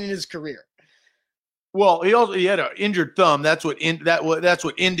point in his career. Well, he had an injured thumb. That's what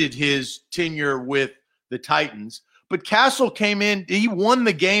ended his tenure with the Titans. But Castle came in. He won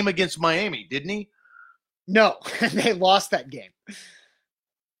the game against Miami, didn't he? No, they lost that game.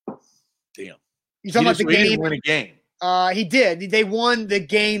 Damn. You talking about the game? He didn't win a game. He did. They won the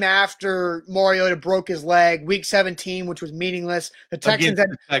game after Mariota broke his leg, week 17, which was meaningless. The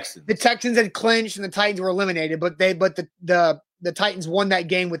Texans had clinched and the Titans were eliminated, but the Titans won that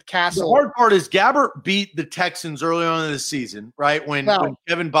game with Castle. The hard part is Gabbert beat the Texans early on in the season, right? When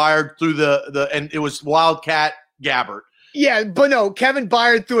Kevin Byard threw and it was Wildcat Gabbert. Yeah, but no, Kevin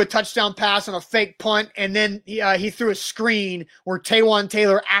Byard threw a touchdown pass on a fake punt, and then he threw a screen where Taywan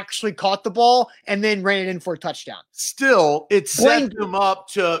Taylor actually caught the ball and then ran it in for a touchdown. Still, it set them up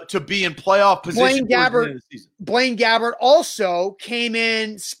to be in playoff position. Blaine Gabbert also came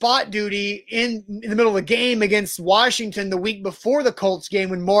in spot duty in the middle of the game against Washington the week before the Colts game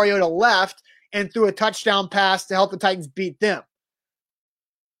when Mariota left and threw a touchdown pass to help the Titans beat them.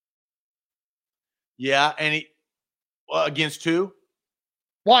 Yeah, and against who?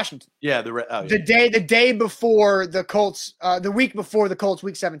 Washington. Yeah, the day before the Colts, the week before the Colts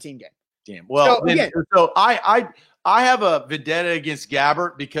week 17 game. Damn. Well, so I have a vendetta against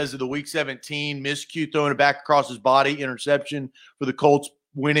Gabbert because of the week 17 miscue throwing it back across his body, interception for the Colts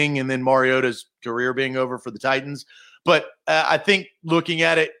winning, and then Mariota's career being over for the Titans. But I think looking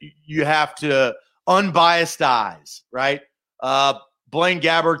at it, you have to unbiased eyes, right? Blaine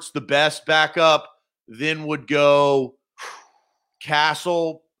Gabbert's the best backup. Then would go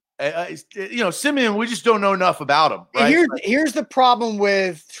Castle. Siemian, we just don't know enough about him. Right? Here's the problem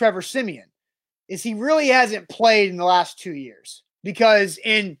with Trevor Siemian is he really hasn't played in the last 2 years because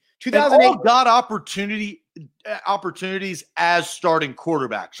in 2008 all got opportunities as starting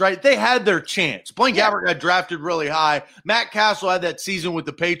quarterbacks, right? They had their chance. Blaine Gabbert got drafted really high. Matt Castle had that season with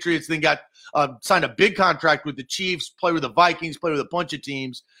the Patriots, then got signed a big contract with the Chiefs, played with the Vikings, played with a bunch of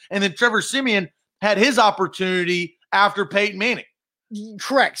teams. And then Trevor Siemian had his opportunity after Peyton Manning.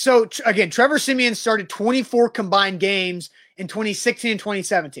 Correct. So, again, Trevor Siemian started 24 combined games in 2016 and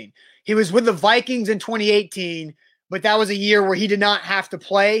 2017. He was with the Vikings in 2018, but that was a year where he did not have to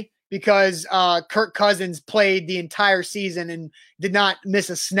play because Kirk Cousins played the entire season and did not miss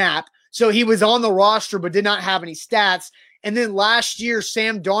a snap. So he was on the roster but did not have any stats. And then last year,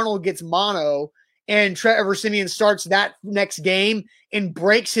 Sam Darnold gets mono, and Trevor Siemian starts that next game and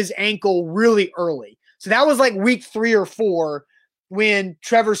breaks his ankle really early. So that was like week 3 or 4 when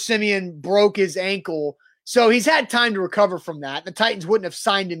Trevor Siemian broke his ankle. So he's had time to recover from that. The Titans wouldn't have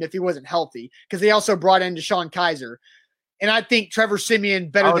signed him if he wasn't healthy because they also brought in DeShone Kizer. And I think Trevor Siemian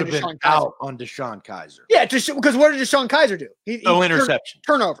better than DeShone Kizer. Out on DeShone Kizer. Yeah, because what did DeShone Kizer do? Interception.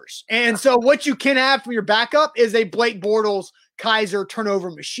 Turnovers. And so what you can have from your backup is a Blake Bortles Kizer turnover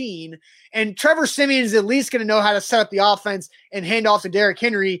machine. And Trevor Siemian is at least going to know how to set up the offense and hand off to Derrick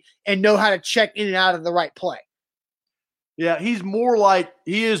Henry and know how to check in and out of the right play. Yeah, he is more like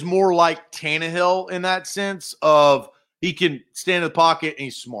Tannehill in that sense of He can stand in the pocket, and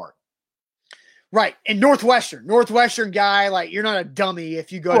he's smart. Right. And Northwestern guy, like, you're not a dummy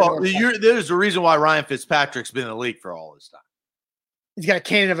if you go to Northwestern. There's a reason why Ryan Fitzpatrick's been in the league for all this time. He's got a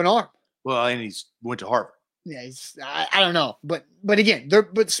cannon of an arm. Well, and he's went to Harvard. Yeah, I don't know, but again, they're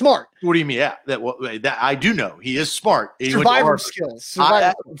smart. What do you mean? Yeah, that I do know. He is smart. Survivor skills.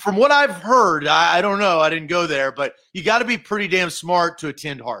 From what I've heard, I don't know. I didn't go there, but you got to be pretty damn smart to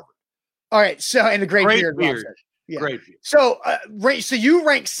attend Harvard. All right, so and a great beard. Yeah. Great beard. So, so you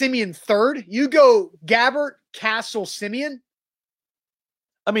rank Simeon third. You go Gabbert, Castle, Simeon.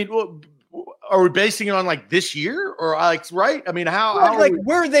 I mean, are we basing it on like this year or like right? I mean, how like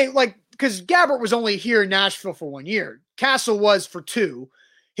where are they like? Because Gabbert was only here in Nashville for 1 year. Castle was for 2.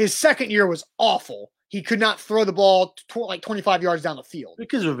 His second year was awful. He could not throw the ball like 25 yards down the field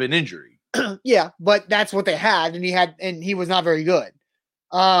because of an injury. Yeah, but that's what they had, and he was not very good.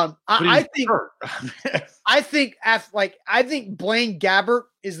 I think Blaine Gabbert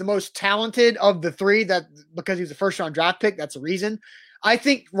is the most talented of the three, that because he was a first round draft pick. That's the reason. I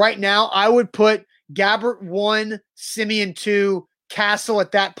think right now I would put Gabbert 1, Simeon 2, Castle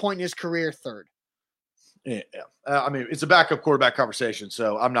at that point in his career 3rd. Yeah. I mean, it's a backup quarterback conversation,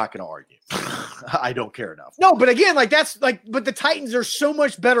 so I'm not going to argue. I don't care enough. No, but again, but the Titans are so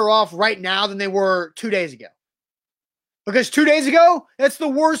much better off right now than they were 2 days ago. Because 2 days ago, that's the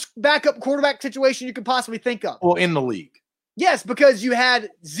worst backup quarterback situation you could possibly think of. Well, in the league. Yes, because you had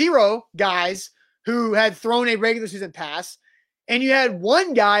 0 guys who had thrown a regular season pass, and you had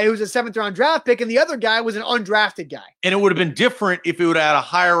 1 guy who was a 7th round draft pick, and the other guy was an undrafted guy. And it would have been different if it would have had a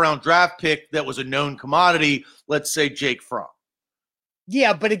higher round draft pick that was a known commodity, let's say Jake Fromm.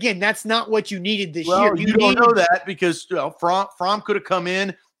 Yeah, but again, that's not what you needed this year. You don't know that because Fromm could have come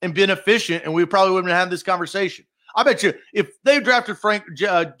in and been efficient, and we probably wouldn't have had this conversation. I bet you if they drafted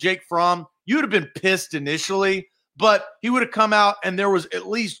Jake Fromm, you would have been pissed initially, but he would have come out and there was at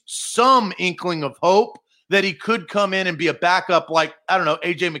least some inkling of hope that he could come in and be a backup like, I don't know,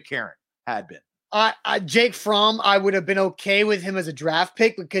 A.J. McCarron had been. Jake Fromm, I would have been okay with him as a draft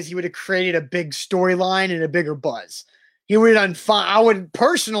pick because he would have created a big storyline and a bigger buzz. He would have done fine. I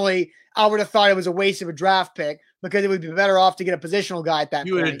would have thought it was a waste of a draft pick because it would be better off to get a positional guy at that point.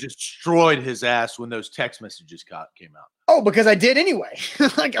 You would have destroyed his ass when those text messages came out. Oh, because I did anyway.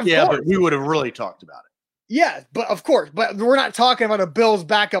 Of course. But we would have really talked about it. Yeah, but of course. But we're not talking about a Bills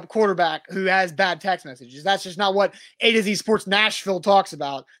backup quarterback who has bad text messages. That's just not what A to Z Sports Nashville talks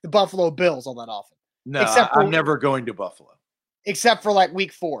about, the Buffalo Bills, all that often. No, I'm never going to Buffalo. Except for like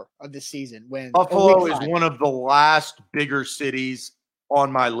week 4 of this season. When Buffalo is one of the last bigger cities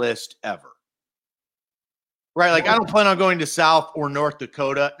on my list ever. Right, like I don't plan on going to South or North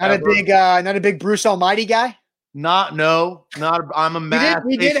Dakota. Not a big Bruce Almighty guy. I'm a math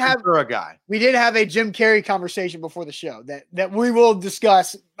guy. We did have a Jim Carrey conversation before the show that we will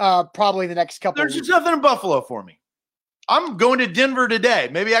discuss probably the next couple. There's just nothing in Buffalo for me. I'm going to Denver today.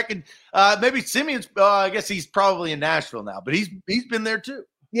 Maybe I could. Maybe Simeon's. I guess he's probably in Nashville now, but he's been there too.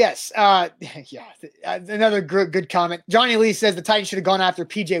 Yes. Yeah. Another good comment. Johnny Lee says the Titans should have gone after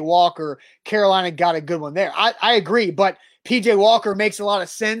PJ Walker. Carolina got a good one there. I agree, but PJ Walker makes a lot of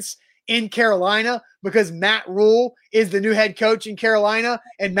sense in Carolina because Matt Rule is the new head coach in Carolina,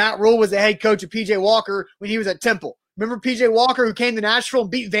 and Matt Rule was the head coach of PJ Walker when he was at Temple. Remember PJ Walker who came to Nashville and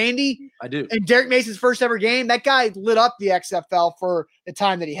beat Vandy? I do. And Derek Mason's first ever game? That guy lit up the XFL for the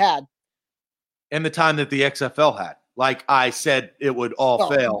time that he had. And the time that the XFL had. Like I said, it would all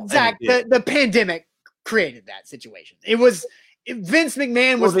fail. Zach, the pandemic created that situation. It was Vince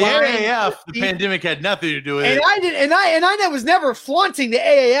McMahon was the AAF. The pandemic had nothing to do with it. I was never flaunting the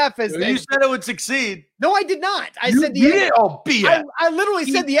AAF as you said it would succeed. No, I did not. I said the AAF. Oh, BS. I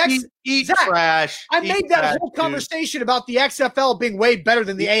literally said the X. Eat trash. I made that whole conversation about the XFL being way better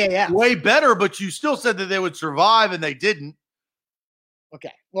than the AAF. Way better, but you still said that they would survive, and they didn't.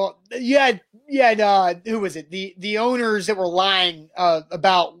 Okay. Well, you had who was it? The owners that were lying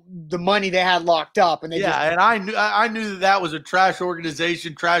about the money they had locked up, and and I knew that was a trash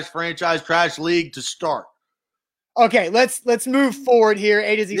organization, trash franchise, trash league to start. Okay, let's move forward here.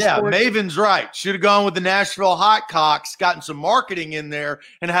 A to Z Sports. Maven's right. Should have gone with the Nashville Hot Cocks, gotten some marketing in there,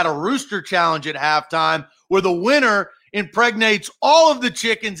 and had a rooster challenge at halftime where the winner impregnates all of the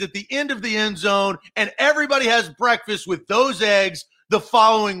chickens at the end of the end zone, and everybody has breakfast with those eggs the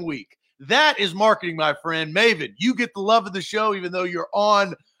following week. That is marketing, my friend. Maven, you get the love of the show, even though you're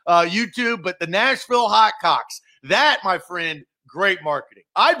on YouTube, but the Nashville Hot Cocks, that, my friend, great marketing.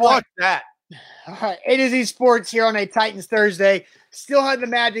 I'd watch that. All right. A to Z Sports here on a Titans Thursday. Still have the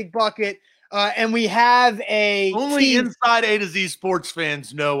magic bucket. And we have a only inside A to Z sports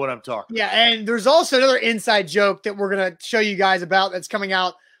fans know what I'm talking about. Yeah, and there's also another inside joke that we're going to show you guys about that's coming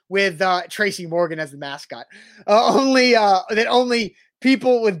out with Tracy Morgan as the mascot. Only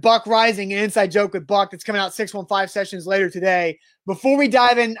people with Buck Rising, an inside joke with Buck that's coming out 615 sessions later today. Before we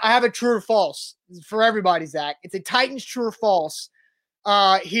dive in, I have a true or false for everybody, Zach. It's a Titans true or false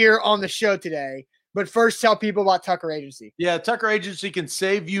here on the show today. But first, tell people about Tucker Agency. Yeah, Tucker Agency can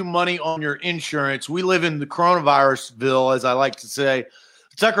save you money on your insurance. We live in the coronavirusville, as I like to say.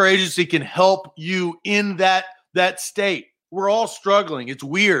 Tucker Agency can help you in that state. We're all struggling. It's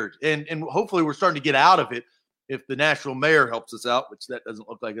weird, and hopefully we're starting to get out of it if the national mayor helps us out, which that doesn't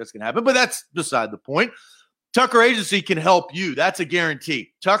look like that's going to happen, but that's beside the point. Tucker Agency can help you. That's a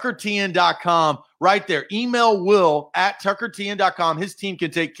guarantee. TuckerTN.com right there. Email Will at TuckerTN.com. His team can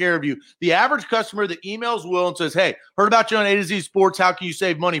take care of you. The average customer that emails Will and says, hey, heard about you on A to Z Sports. How can you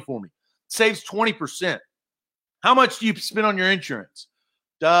save money for me? Saves 20%. How much do you spend on your insurance?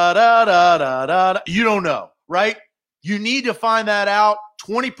 You don't know, right? You need to find that out.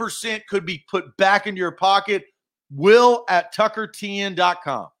 20% could be put back into your pocket. Will at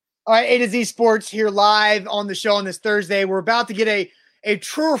TuckerTN.com. All right, A to Z Sports here live on the show on this Thursday. We're about to get a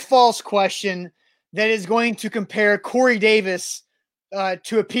true or false question that is going to compare Corey Davis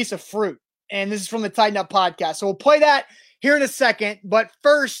to a piece of fruit. And this is from the Tighten Up podcast. So we'll play that here in a second. But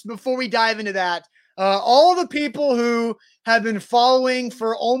first, before we dive into that, all the people who have been following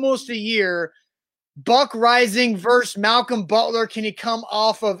for almost a year, Buck Rising versus Malcolm Butler, can he come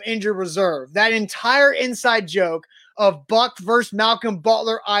off of injured reserve? That entire inside joke of Buck versus Malcolm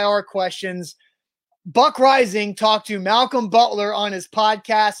Butler IR questions. Buck Rising talked to Malcolm Butler on his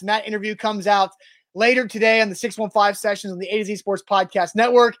podcast, and that interview comes out later today on the 615 sessions on the A to Z Sports Podcast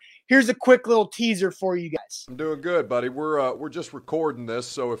Network. Here's a quick little teaser for you guys. I'm doing good, buddy. We're just recording this,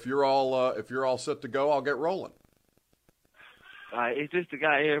 so if you're all set to go, I'll get rolling. Is this the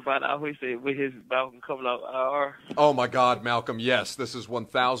guy everybody always say with his Malcolm coming out IR? Oh, my God, Malcolm, yes. This is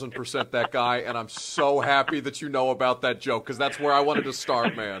 1,000% that guy, and I'm so happy that you know about that joke because that's where I wanted to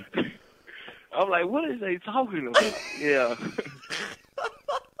start, man. I'm like, what is they talking about? Yeah.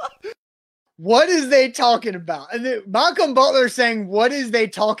 What is they talking about? And then Malcolm Butler saying, what is they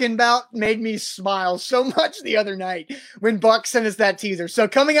talking about, made me smile so much the other night when Buck sent us that teaser. So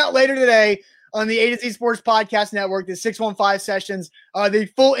coming out later today on the A to Z Sports Podcast Network, the 615 sessions, the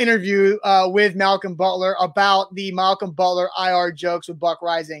full interview with Malcolm Butler about the Malcolm Butler IR jokes with Buck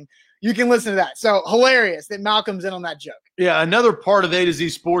Rising. You can listen to that. So hilarious that Malcolm's in on that joke. Yeah, another part of A to Z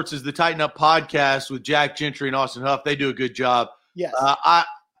Sports is the Tighten Up podcast with Jack Gentry and Austin Huff. They do a good job. Yes.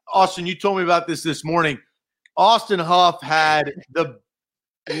 Austin, you told me about this morning. Austin Huff had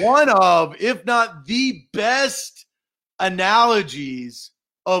one of, if not the best analogies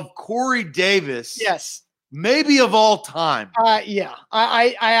of Corey Davis. Yes. Maybe of all time. Yeah,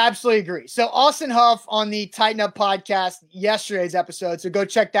 I absolutely agree. So Austin Huff on the Tighten Up podcast, yesterday's episode, so go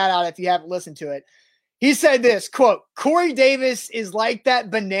check that out if you haven't listened to it. He said this, quote, Corey Davis is like that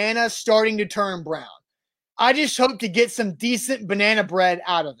banana starting to turn brown. I just hope to get some decent banana bread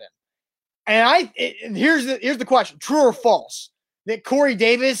out of him. And here's the question, true or false, that Corey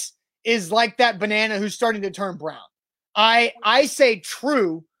Davis is like that banana who's starting to turn brown? I say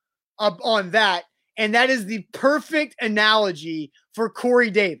true on that, and that is the perfect analogy for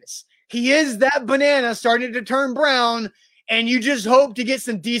Corey Davis. He is that banana starting to turn brown, and you just hope to get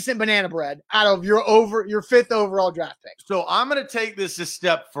some decent banana bread out of your fifth overall draft pick. So I'm going to take this a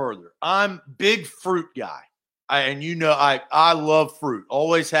step further. I'm big fruit guy. I love fruit.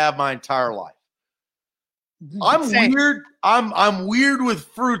 Always have my entire life. I'm Same. weird. I'm weird with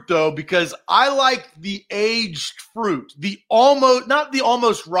fruit though, because I like the aged fruit, not the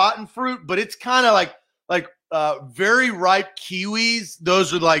almost rotten fruit, but it's kind of like very ripe kiwis.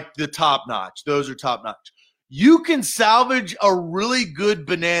 Those are like the top notch. Those are top notch. You can salvage a really good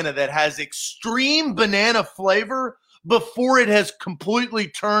banana that has extreme banana flavor before it has completely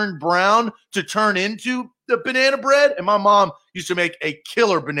turned brown to turn into the banana bread. And my mom used to make a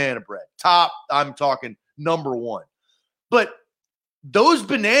killer banana bread. Top, I'm talking number one. But those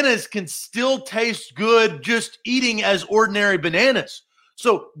bananas can still taste good just eating as ordinary bananas.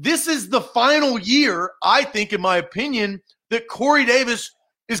 So this is the final year, I think, in my opinion, that Corey Davis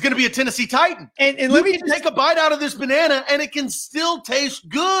is going to be a Tennessee Titan. And let me take a bite out of this banana and it can still taste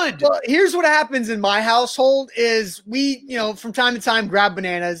good. Well, here's what happens in my household is we, from time to time grab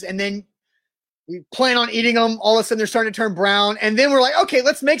bananas and then we plan on eating them. All of a sudden they're starting to turn brown. And then we're like, okay,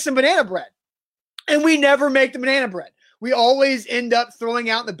 let's make some banana bread. And we never make the banana bread. we always end up throwing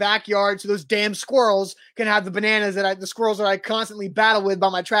out in the backyard so those damn squirrels can have the bananas the squirrels that I constantly battle with by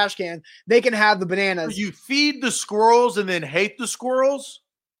my trash can. They can have the bananas. You feed the squirrels and then hate the squirrels?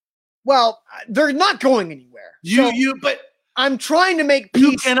 Well, they're not going anywhere. But I'm trying to make peace.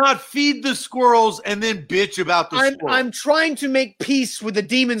 You cannot feed the squirrels and then bitch about the squirrels. I'm trying to make peace with the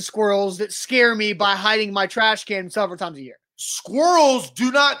demon squirrels that scare me by hiding my trash can several times a year. Squirrels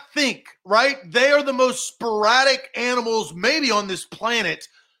do not think, right? They are the most sporadic animals maybe on this planet.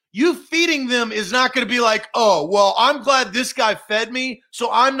 You feeding them is not going to be like, oh, well, I'm glad this guy fed me, so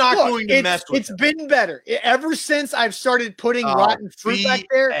I'm not going to mess with him. It's been better. Ever since I've started putting rotten fruit back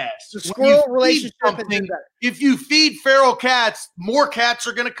there, the squirrel relationship has been better. If you feed feral cats, more cats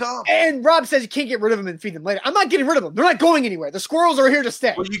are going to come. And Rob says you can't get rid of them and feed them later. I'm not getting rid of them. They're not going anywhere. The squirrels are here to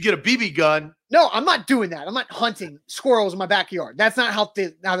stay. Well, you get a BB gun. No, I'm not doing that. I'm not hunting squirrels in my backyard. That's not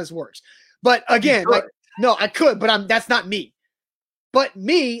how this works. But again, no, I could, but that's not me. But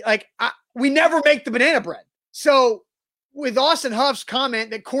me, we never make the banana bread. So with Austin Huff's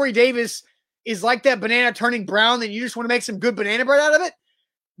comment that Corey Davis is like that banana turning brown, then you just want to make some good banana bread out of it.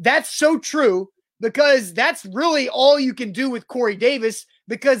 That's so true, because that's really all you can do with Corey Davis,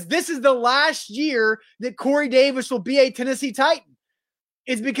 because this is the last year that Corey Davis will be a Tennessee Titan.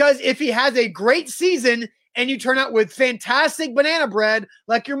 It's because if he has a great season and you turn out with fantastic banana bread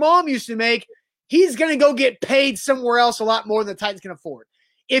like your mom used to make, he's going to go get paid somewhere else a lot more than the Titans can afford.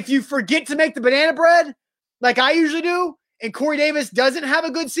 If you forget to make the banana bread, like I usually do, and Corey Davis doesn't have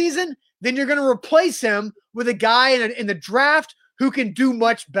a good season, then you're going to replace him with a guy in the draft who can do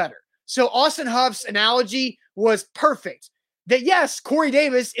much better. So Austin Huff's analogy was perfect. That yes, Corey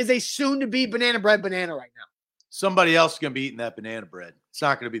Davis is a soon-to-be banana bread banana right now. Somebody else is going to be eating that banana bread. It's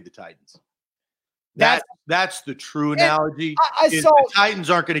not going to be the Titans. That's the true analogy. The Titans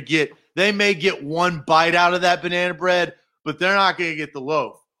aren't going to get – they may get one bite out of that banana bread, but they're not going to get the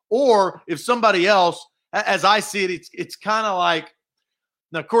loaf. Or if somebody else, as I see it, it's kind of like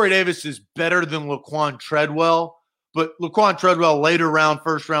 – now Corey Davis is better than Laquan Treadwell, but Laquan Treadwell, later round,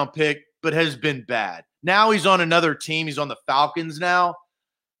 first-round pick, but has been bad. Now he's on another team. He's on the Falcons now.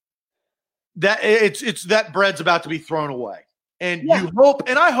 That bread's about to be thrown away. And you hope,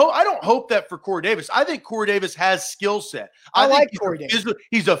 and I don't hope that for Corey Davis. I think Corey Davis has skill set. I like Corey Davis.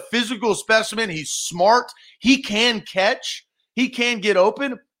 He's a physical specimen. He's smart. He can catch. He can get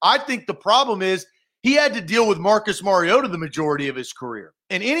open. I think the problem is he had to deal with Marcus Mariota the majority of his career.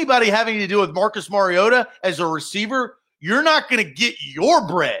 And anybody having to deal with Marcus Mariota as a receiver, you're not going to get your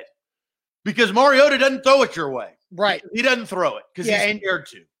bread because Mariota doesn't throw it your way. Right. He doesn't throw it because he's scared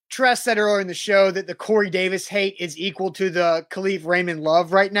to. Tress said earlier in the show that the Corey Davis hate is equal to the Khalif Raymond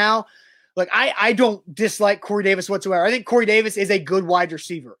love right now. Look, I don't dislike Corey Davis whatsoever. I think Corey Davis is a good wide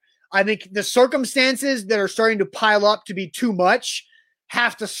receiver. I think the circumstances that are starting to pile up to be too much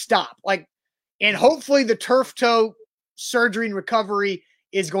have to stop. And hopefully the turf toe surgery and recovery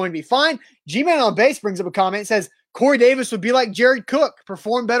is going to be fine. G-Man on Base brings up a comment and says Corey Davis would be like Jared Cook,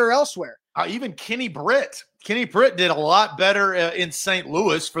 perform better elsewhere. Even Kenny Britt. Kenny Britt did a lot better in St.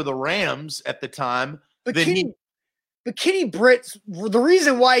 Louis for the Rams at the time. But Kenny Britt, the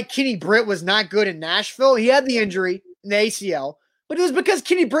reason why Kenny Britt was not good in Nashville, he had the injury in the ACL, but it was because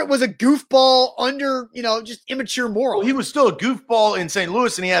Kenny Britt was a goofball just immature moron. Well, he was still a goofball in St.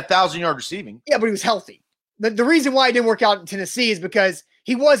 Louis, and he had 1,000-yard receiving. Yeah, but he was healthy. The reason why it didn't work out in Tennessee is because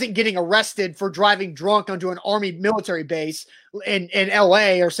he wasn't getting arrested for driving drunk onto an Army military base in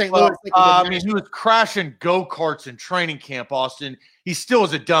L.A. or St. Louis. He was crashing go-karts in training camp, Austin. He still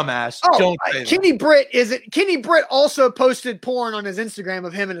is a dumbass. Oh, don't say Kenny Britt also posted porn on his Instagram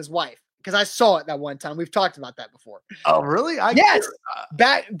of him and his wife, because I saw it that one time. We've talked about that before. Oh, really? Yes.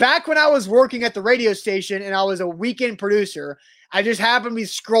 Back when I was working at the radio station and I was a weekend producer, I just happened to be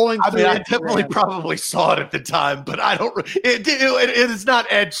scrolling through. I definitely probably saw it at the time, but I don't. It is not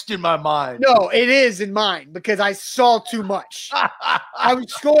etched in my mind. No, it is in mine because I saw too much. I was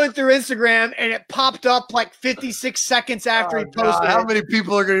scrolling through Instagram and it popped up like 56 seconds after he posted How it. many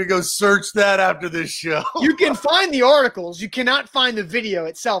people are going to go search that after this show? You can find the articles. You cannot find the video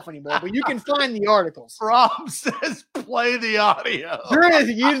itself anymore, but you can find the articles. Rob says play the audio.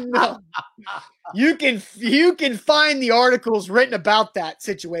 You can find the articles written about that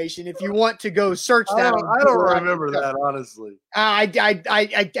situation if you want to go search that. I don't remember that, honestly.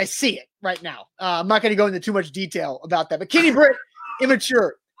 I see it right now. I'm not going to go into too much detail about that. But Kenny Britt,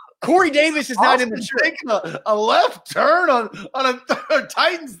 immature. Corey Davis is not immature. Taking a left turn on a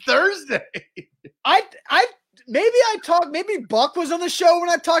Titans Thursday. Maybe Buck was on the show when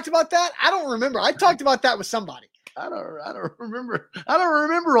I talked about that. I don't remember. I talked about that with somebody. I don't remember. I don't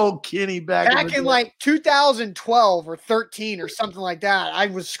remember old Kenny back in like 2012 or 13 or something like that. I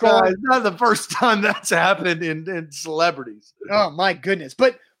was scrolling. It's not the first time that's happened in celebrities. Oh my goodness.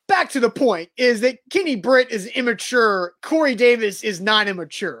 But back to the point is that Kenny Britt is immature. Corey Davis is not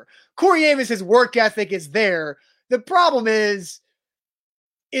immature. Corey Davis's work ethic is there. The problem is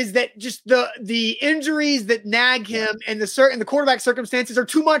that just the injuries that nag him and the quarterback circumstances are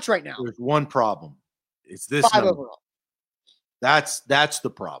too much right now. There's one problem. It's this 5 number. overall. That's the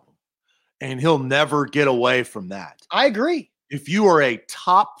problem. And he'll never get away from that. I agree. If you are a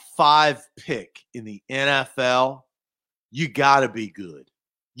top 5 pick in the NFL, you got to be good.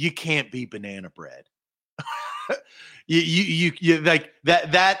 You can't be banana bread. you like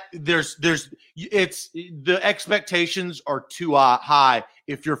that there's it's the expectations are too high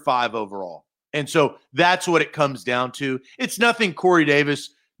if you're 5 overall. And so that's what it comes down to. It's nothing Corey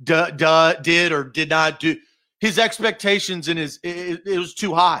Davis did or did not do. His expectations and it was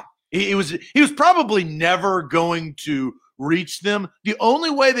too high. He was probably never going to reach them. The only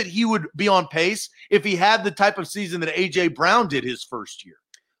way that he would be on pace if he had the type of season that A.J. Brown did his first year.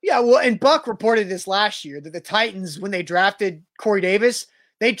 Yeah, well, and Buck reported this last year that the Titans, when they drafted Corey Davis,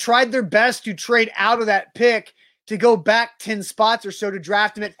 they tried their best to trade out of that pick to go back 10 spots or so to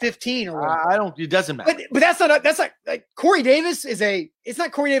draft him at 15 or whatever. It doesn't matter. But that's like Corey Davis it's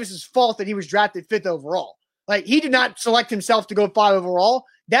not Corey Davis's fault that he was drafted 5th overall. Like, he did not select himself to go 5 overall.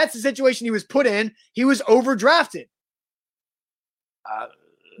 That's the situation he was put in. He was overdrafted.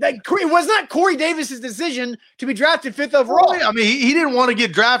 It was not Corey Davis's decision to be drafted 5th overall. I mean, he didn't want to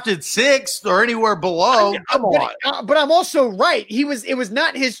get drafted 6th or anywhere below. Come on. But I'm also right. It was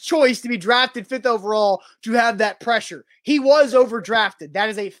not his choice to be drafted 5th overall to have that pressure. He was overdrafted. That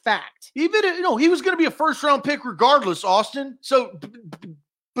is a fact. He was going to be a first-round pick regardless, Austin. So,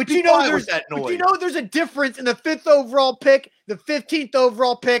 but there's a difference in the 5th overall pick, the 15th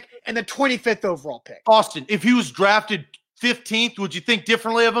overall pick, and the 25th overall pick. Austin, if he was drafted 15th, would you think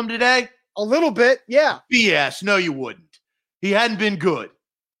differently of him today? A little bit, yeah. BS. No, you wouldn't. He hadn't been good.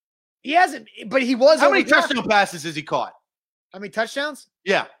 He hasn't, but he was. How many touchdown passes has he caught? How many touchdowns?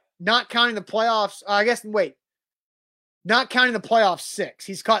 Yeah. Not counting the playoffs. Not counting the playoffs, 6.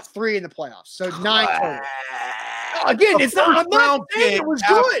 He's caught 3 in the playoffs, so 9 total. Again, I'm not saying it was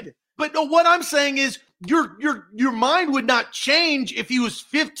good. But no, what I'm saying is your mind would not change if he was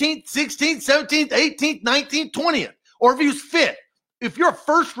 15th, 16th, 17th, 18th, 19th, 20th. Or if he was 5th. If you're a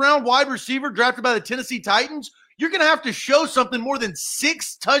first-round wide receiver drafted by the Tennessee Titans, you're going to have to show something more than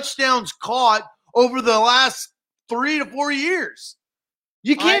 6 touchdowns caught over the last 3 to 4 years.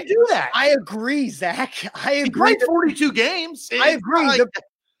 You can't do that. I agree, Zach. I agree. He played 42 games. I agree.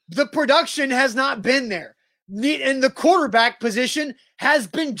 The production has not been there. And the quarterback position has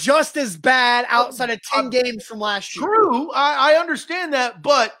been just as bad outside of 10 games from last year. True. I understand that,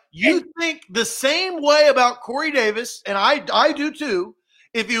 but you think the same way about Corey Davis, and I do too,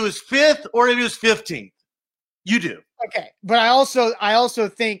 if he was 5th or if he was 15th. You do. Okay. But I also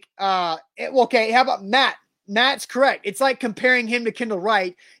think, okay, how about Matt? Matt's correct. It's like comparing him to Kendall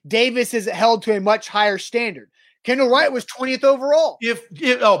Wright. Davis is held to a much higher standard. Kendall Wright was 20th overall.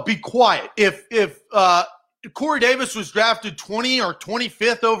 Be quiet. If Corey Davis was drafted 20 or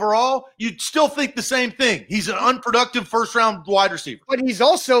 25th overall, you'd still think the same thing. He's an unproductive first-round wide receiver. But he's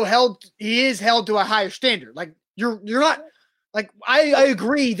also held to a higher standard. Like, you're not – like, I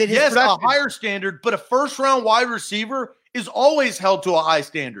agree that his a higher standard, but a first-round wide receiver is always held to a high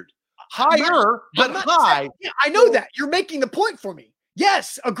standard. Higher, but high. Yeah, I know that. You're making the point for me.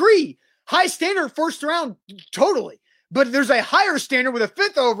 Yes, agree. High standard first round, totally. But there's a higher standard with a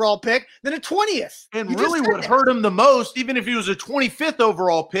 5th overall pick than a 20th. And really what hurt him the most, even if he was a 25th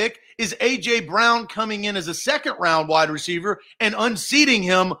overall pick, is A.J. Brown coming in as a second-round wide receiver and unseating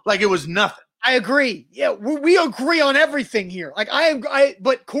him like it was nothing. I agree. Yeah, we agree on everything here. Like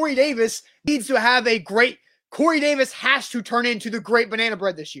but Corey Davis needs to have Corey Davis has to turn into the great banana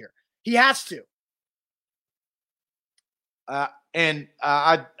bread this year. He has to. I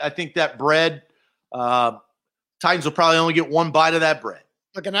think that bread, Titans will probably only get one bite of that bread.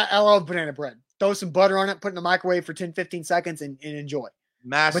 Look, and I love banana bread. Throw some butter on it, put it in the microwave for 10, 15 seconds and enjoy.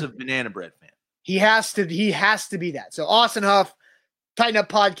 Massive banana bread fan. He has to be that. So Austin Huff, Tighten Up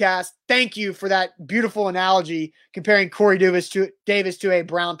Podcast, thank you for that beautiful analogy comparing Corey Davis to a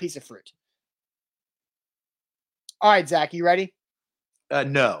brown piece of fruit. All right, Zach, you ready?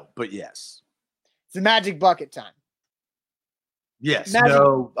 No, but yes. It's the magic bucket time. Yes.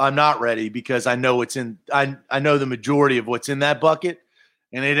 No, I'm not ready because I know what's in. I know the majority of what's in that bucket,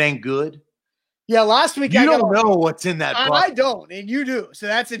 and it ain't good. Yeah, last week You don't know what's in that bucket. I don't, and you do. So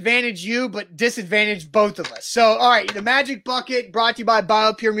that's advantage you, but disadvantage both of us. So, all right, the Magic Bucket brought to you by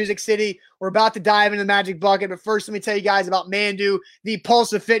BioPure Music City. We're about to dive into the Magic Bucket, but first let me tell you guys about Mandu, the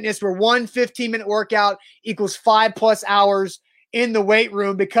pulse of fitness, where one 15-minute workout equals 5+ hours in the weight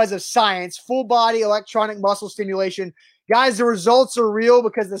room because of science, full body electronic muscle stimulation. Guys, the results are real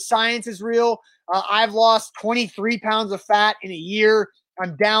because the science is real. I've lost 23 pounds of fat in a year.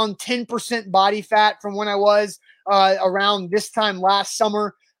 I'm down 10% body fat from when I was around this time last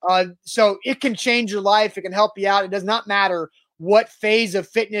summer. So it can change your life. It can help you out. It does not matter what phase of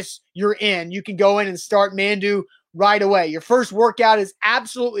fitness you're in. You can go in and start Mandu right away. Your first workout is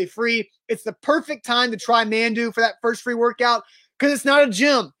absolutely free. It's the perfect time to try Mandu for that first free workout because it's not a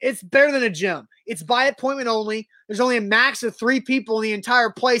gym. It's better than a gym. It's by appointment only. There's only a max of 3 people in the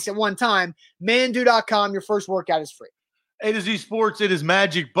entire place at one time. Mandu.com. Your first workout is free. A to Z Sports, it is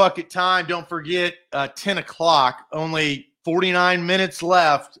Magic Bucket time. Don't forget, 10 o'clock, only 49 minutes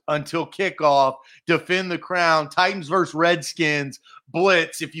left until kickoff. Defend the crown. Titans versus Redskins.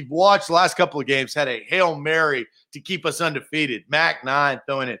 Blitz. If you've watched the last couple of games, had a Hail Mary to keep us undefeated. Mac 9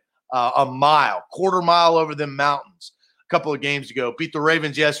 throwing it a quarter mile over the mountains a couple of games ago. Beat the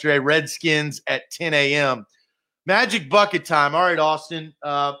Ravens yesterday. Redskins at 10 a.m. Magic Bucket time. All right, Austin.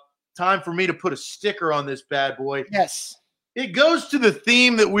 Time for me to put a sticker on this bad boy. Yes. It goes to the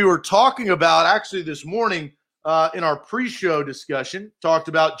theme that we were talking about actually this morning in our pre-show discussion. Talked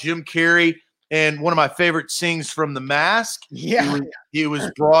about Jim Carrey and one of my favorite scenes from The Mask. Yeah. He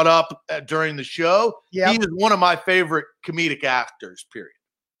was brought up during the show. Yeah. He is one of my favorite comedic actors, period.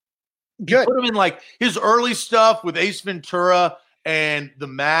 Good. Put him in like his early stuff with Ace Ventura and The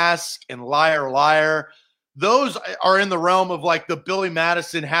Mask and Liar Liar. Those are in the realm of like the Billy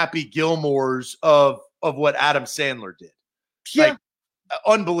Madison, Happy Gilmores of what Adam Sandler did. Yeah. Like,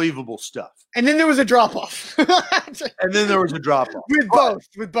 unbelievable stuff. And then there was a drop-off. With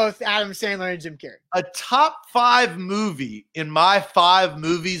both Adam Sandler and Jim Carrey. A top 5 movie in my 5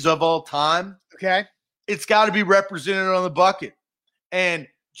 movies of all time. Okay. It's got to be represented on the bucket. And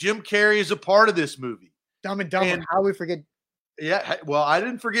Jim Carrey is a part of this movie. Dumb and Dumber. How we forget? Yeah. Well, I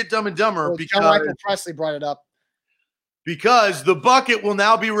didn't forget Dumb and Dumber because John Michael Presley brought it up. Because the bucket will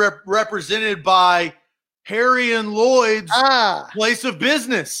now be represented by Harry and Lloyd's place of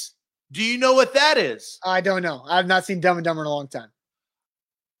business. Do you know what that is? I don't know. I've not seen Dumb and Dumber in a long time.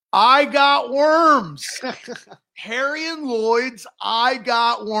 I Got Worms. Harry and Lloyd's I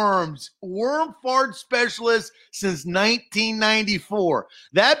Got Worms. Worm fart specialist since 1994.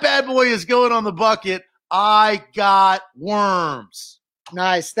 That bad boy is going on the bucket. I Got Worms.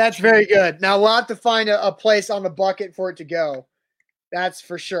 Nice. That's very good. Now we'll have to find a place on the bucket for it to go. That's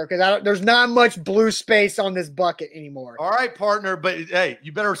for sure. Because there's not much blue space on this bucket anymore. All right, partner. But hey,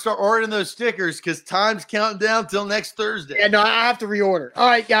 you better start ordering those stickers because time's counting down till next Thursday. Yeah, no, I have to reorder. All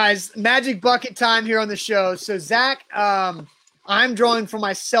right, guys. Magic bucket time here on the show. So, Zach, I'm drawing for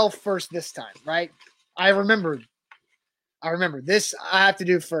myself first this time, right? I remember this I have to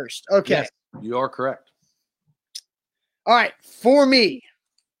do first. Okay. Yes, you are correct. All right. For me,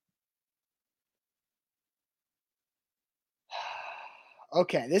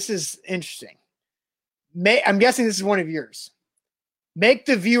 okay, this is interesting. I'm guessing this is one of yours. Make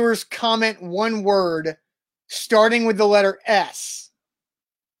the viewers comment one word starting with the letter S.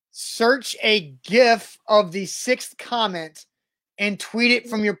 Search a GIF of the 6th comment and tweet it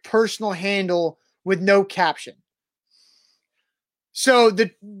from your personal handle with no caption. So the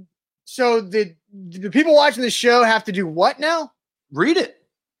people watching the show have to do what now? Read it.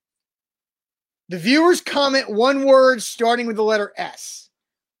 The viewers comment one word starting with the letter S.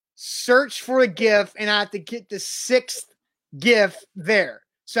 Search for a GIF, and I have to get the 6th GIF there.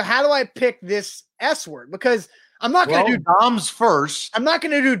 So how do I pick this S word? Because I'm not going to do Doms first. I'm not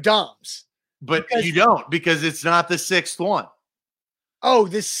going to do Doms. But you don't because it's not the 6th one. Oh,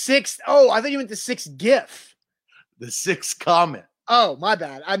 the 6th. Oh, I thought you meant the 6th GIF. The 6th comment. Oh, my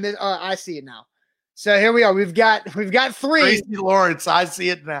bad. I see it now. So here we are. We've got 3. Tracy Lawrence, I see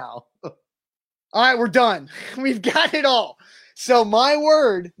it now. All right, we're done. We've got it all. So my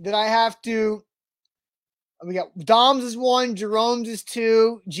word that I have to, we got Dom's is 1, Jerome's is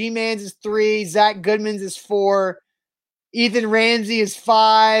 2, G-Man's is 3, Zach Goodman's is 4, Ethan Ramsey is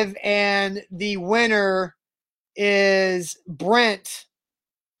 5, and the winner is Brent.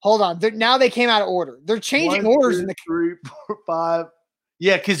 Hold on. Now they came out of order. They're changing orders in the 3, 4, 5.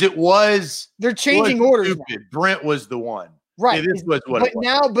 Yeah, because it was. They're changing orders. Brent was the one. Right. Yeah, this was what it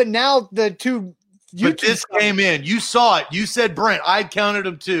was. But now the 2. But this came in. You saw it. You said Brent. I counted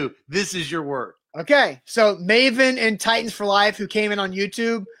them too. This is your word. Okay. So Maven and Titans for Life, who came in on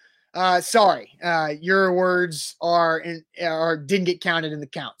YouTube, Sorry, your words are didn't get counted in the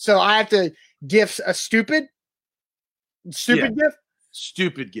count. So I have to gift a stupid gift.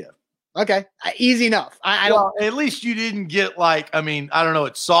 Stupid gift. Okay, easy enough. I don't. At least you didn't get I don't know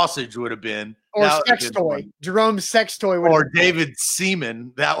what sausage would have been, or sex toy. Jerome's sex toy, or David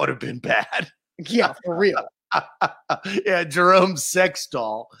Seaman. That would have been bad. Yeah, for real. Yeah, Jerome's sex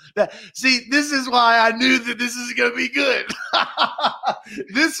doll. See, this is why I knew that this is going to be good.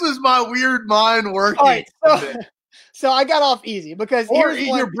 This was my weird mind working. All right, so I got off easy because here's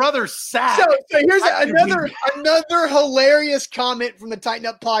your brother's sack. So here's another hilarious comment from the Tighten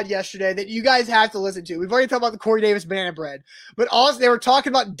Up Pod yesterday that you guys have to listen to. We've already talked about the Corey Davis banana bread, but also they were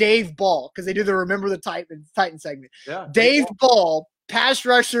talking about Dave Ball because they do the Remember the Titan segment. Yeah, Dave Ball, pass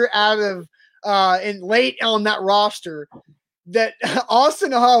rusher out of and late on that roster that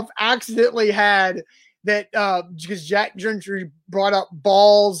Austin Huff accidentally had that because Jack Gentry brought up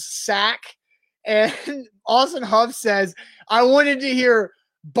Ball's sack. And Austin Huff says, I wanted to hear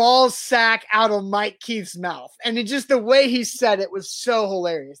Ball's sack out of Mike Keith's mouth. And it just the way he said it was so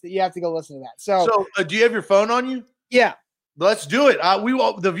hilarious that you have to go listen to that. So do you have your phone on you? Yeah. Let's do it.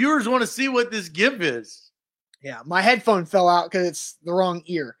 The viewers want to see what this GIF is. Yeah. My headphone fell out because it's the wrong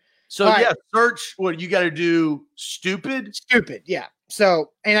ear. So search what you got to do. Stupid. Yeah.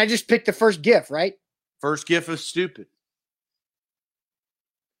 So, and I just picked the first GIF, right? First GIF of stupid.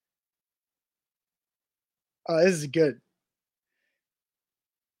 Oh, this is good.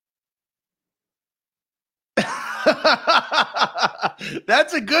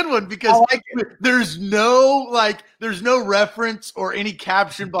 That's a good one because there's no reference or any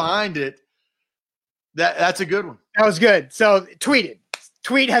caption behind it. That's a good one. That was good. So tweet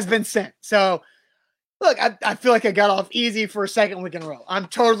has been sent. So look, I feel like I got off easy for a second week in a row. I'm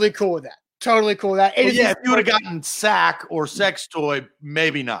totally cool with that. If you would have gotten sack or sex toy,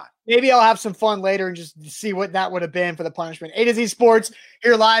 maybe not. Maybe I'll have some fun later and just see what that would have been for the punishment. A to Z Sports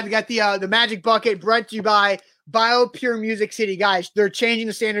here live. We got the Magic Bucket brought to you by BioPure Music City. Guys, they're changing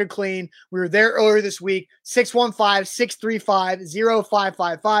the standard of clean. We were there earlier this week.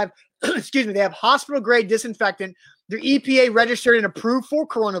 615-635-0555. Excuse me. They have hospital-grade disinfectant. They're EPA registered and approved for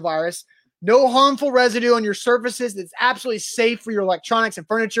coronavirus. No harmful residue on your surfaces. That's absolutely safe for your electronics and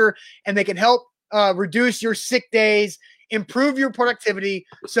furniture, and they can help reduce your sick days, improve your productivity.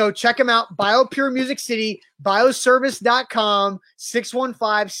 So check them out. BioPure Music City, bioservice.com,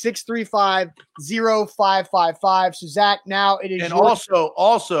 615-635-0555. So Zach, now it is. And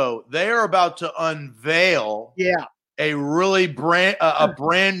also they are about to unveil a really brand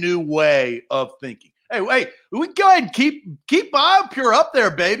new way of thinking. Hey, we go ahead and keep BioPure up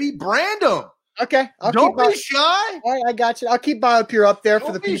there, baby. Brand them. Okay. Don't be shy. All right, I got you. I'll keep BioPure up there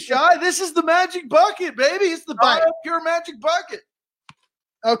for the people. Don't be shy. This is the Magic Bucket, baby. It's the BioPure Magic Bucket.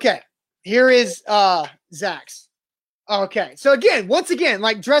 Okay. Here is Zach's. Okay. So once again,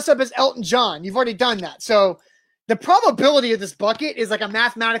 dress up as Elton John. You've already done that. So the probability of this bucket is like a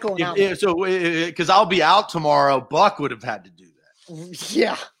mathematical anomaly. Because I'll be out tomorrow, Buck would have had to do that.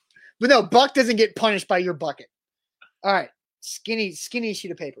 Yeah. But no, Buck doesn't get punished by your bucket. All right. Skinny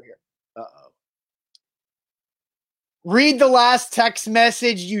sheet of paper here. Uh-oh. Read the last text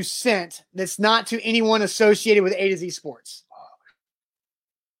message you sent that's not to anyone associated with A to Z Sports.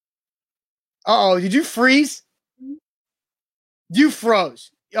 Uh-oh. Did you freeze? You froze.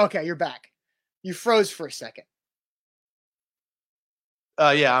 Okay, you're back. You froze for a second.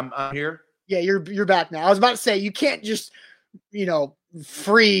 Yeah, I'm here. Yeah, you're back now. I was about to say you can't just,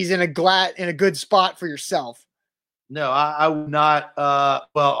 freeze in a good spot for yourself. No, I would not.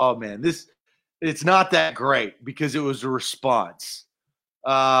 Oh man, it's not that great because it was a response.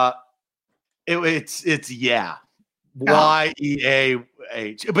 It's yeah. YEAH.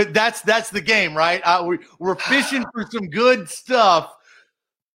 But that's the game, right? We're fishing for some good stuff.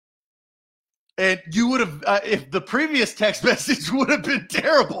 And you would have, if the previous text message would have been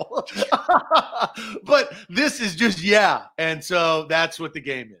terrible. But this is just, yeah. And so that's what the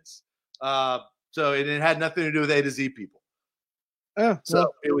game is. So it had nothing to do with A to Z people.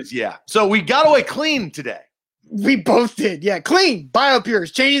 So it was, yeah. So we got away clean today. We both did. Yeah. Clean. BioPure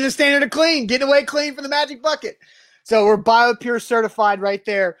is changing the standard of clean. Getting away clean from the Magic Bucket. So we're BioPure certified right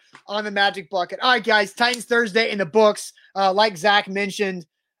there on the Magic Bucket. All right, guys. Titans Thursday in the books. Like Zach mentioned,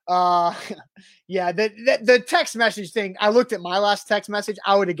 yeah, the text message thing, I looked at my last text message.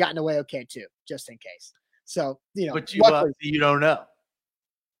 I would have gotten away okay too, just in case. So, but you don't know.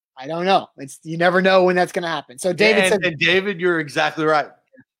 I don't know. You never know when that's going to happen. So David said, and David, you're exactly right.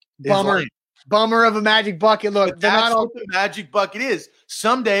 Bummer of a Magic Bucket. Look, that's what the Magic Bucket is.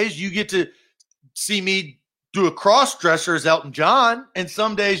 Some days you get to see me do a cross dresser as Elton John, and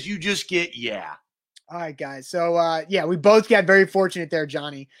some days you just get yeah. All right, guys. So yeah, we both got very fortunate there,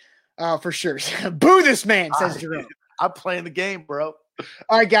 Johnny, for sure. Boo this man, says Jerome. I'm playing the game, bro.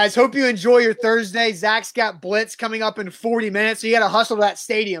 All right, guys. Hope you enjoy your Thursday. Zach's got Blitz coming up in 40 minutes, so you got to hustle to that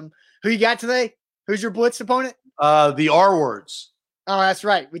stadium. Who you got today? Who's your Blitz opponent? The R words. Oh, that's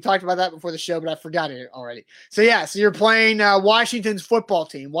right. We talked about that before the show, but I forgot it already. So yeah, so you're playing Washington's football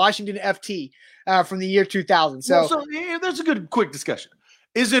team, Washington FT, from the year 2000. So yeah, there's a good quick discussion.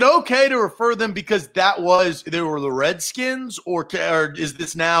 Is it okay to refer them because they were the Redskins, or is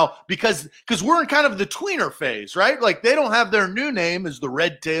this now because we're in kind of the tweener phase, right? Like they don't have their new name as the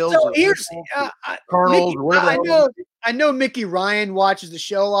Red Tails, so or here's Colonels, or whatever. I know Mickey Ryan watches the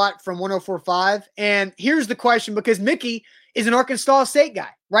show a lot from 104.5, and here's the question, because Mickey is an Arkansas State guy,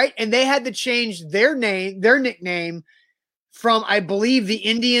 right? And they had to change their nickname from, I believe, the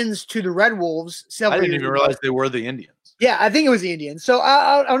Indians to the Red Wolves. I didn't even realize they were the Indians. Yeah, I think it was the Indians. So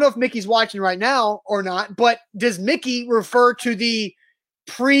I don't know if Mickey's watching right now or not, but does Mickey refer to the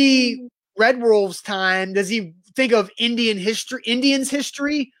pre-Red Wolves time? Does he think of Indians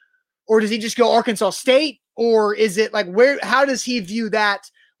history, or does he just go Arkansas State? Or is it like how does he view that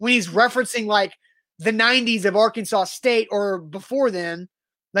when he's referencing like the 90s of Arkansas State or before then,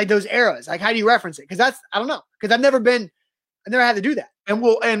 like those eras? Like, how do you reference it? Because I don't know. Because I've never had to do that.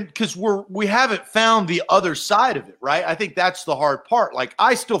 And because we haven't found the other side of it, right? I think that's the hard part. Like,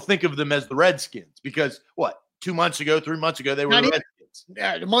 I still think of them as the Redskins because 3 months ago, they were the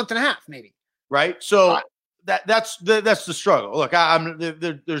Redskins. A month and a half, maybe. Right. So that's the struggle. Look,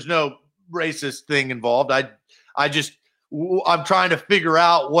 there's no racist thing involved. I'm trying to figure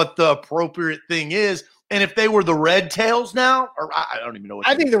out what the appropriate thing is. And if they were the Red Tails now, or I don't even know what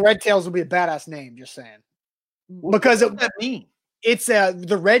I think the Red Tails would be a badass name, just saying. Because what does that mean? It's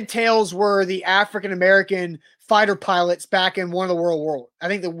the Red Tails were the African American fighter pilots back in one of the World War. I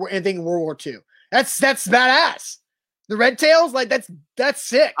think in World War II. That's badass. The Red Tails, like that's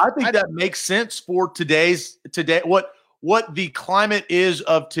sick. I think that makes sense for today. What the climate is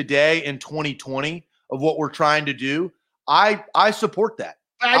of today in 2020 of what we're trying to do. I support that.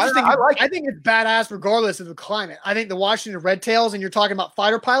 I think it's badass regardless of the climate. I think the Washington Red Tails, and you're talking about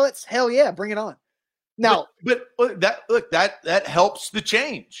fighter pilots, hell yeah, bring it on. Now, but that helps the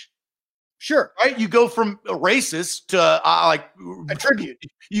change. Sure. Right? You go from a racist to a tribute.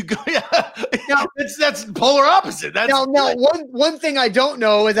 You go, yeah. Now, that's polar opposite. Now, one thing I don't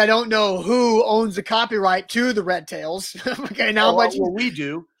know is I don't know who owns the copyright to the Red Tails. Okay, now we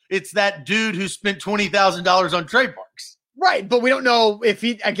do. It's that dude who spent $20,000 on trademarks. Right, but we don't know if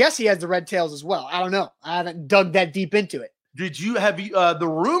I guess he has the Red Tails as well. I don't know. I haven't dug that deep into it. Did you have the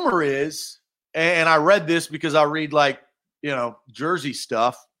rumor is, and I read this because I read jersey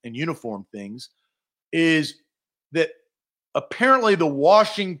stuff and uniform things, is that apparently the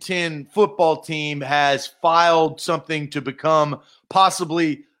Washington football team has filed something to become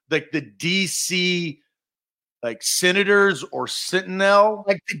possibly like the DC Senators or Sentinel,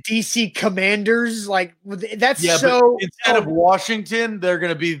 like the DC Commanders, that's instead of Washington, they're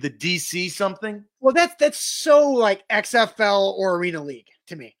going to be the DC something. Well, that's so like XFL or Arena League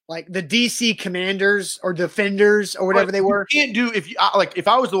to me, like the DC Commanders or Defenders or whatever they were. You can't do if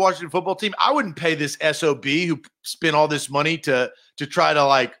I was the Washington football team, I wouldn't pay this SOB who spent all this money to try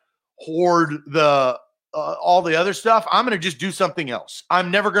to hoard the all the other stuff. I'm going to just do something else. I'm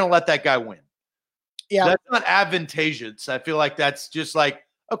never going to let that guy win. Yeah, that's not advantageous. I feel like that's just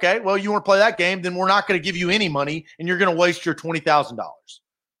okay, well, you want to play that game, then we're not going to give you any money, and you're going to waste your $20,000.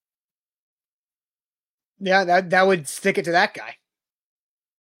 Yeah, that would stick it to that guy.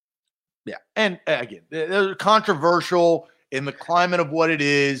 Yeah, and again, they're controversial in the climate of what it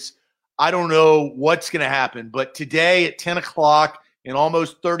is. I don't know what's going to happen, but today at 10 o'clock in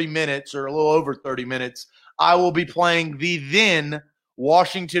almost 30 minutes or a little over 30 minutes, I will be playing the then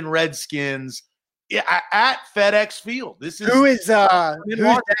Washington Redskins at FedEx Field. This is who's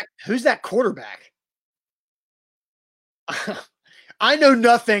that quarterback? I know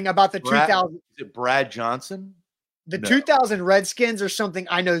nothing about the 2000. Is it Brad Johnson? The 2000 Redskins are something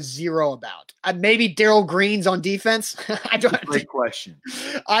I know zero about. Maybe Daryl Green's on defense. Great question.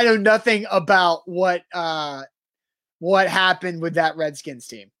 I know nothing about what happened with that Redskins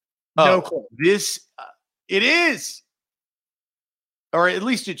team. No clue. It is. Or at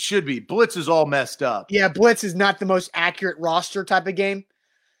least it should be. Blitz is all messed up. Yeah, Blitz is not the most accurate roster type of game.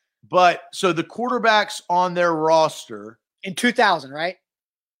 But so the quarterbacks on their roster in 2000, right?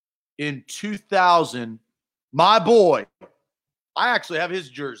 In 2000, my boy, I actually have his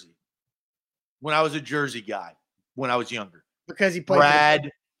jersey when I was a jersey guy when I was younger. Because he played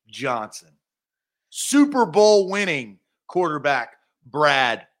Brad Johnson. Super Bowl winning quarterback,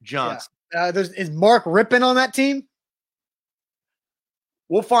 Brad Johnson. Yeah. Is Mark Rippon on that team?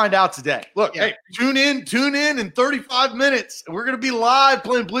 We'll find out today. Look, hey, tune in in 35 minutes. We're going to be live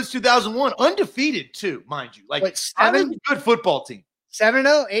playing Blitz 2001. Undefeated, too, mind you. Like, seven? Good football team.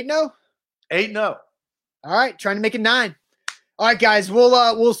 7-0? 8-0? 8-0. All right, trying to make it 9. All right, guys,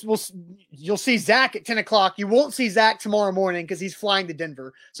 you'll see Zach at 10 o'clock. You won't see Zach tomorrow morning because he's flying to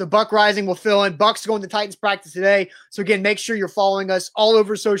Denver. So Buck Rising will fill in. Buck's going to Titans practice today. So again, make sure you're following us all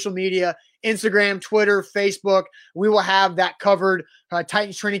over social media, Instagram, Twitter, Facebook. We will have that covered,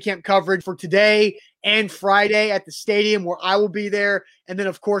 Titans training camp coverage for today and Friday at the stadium where I will be there. And then,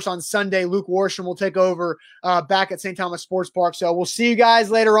 of course, on Sunday, Luke Worsham will take over back at St. Thomas Sports Park. So we'll see you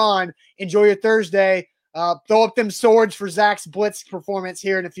guys later on. Enjoy your Thursday. Throw up them swords for Zach's blitz performance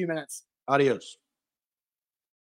here in a few minutes. Adios.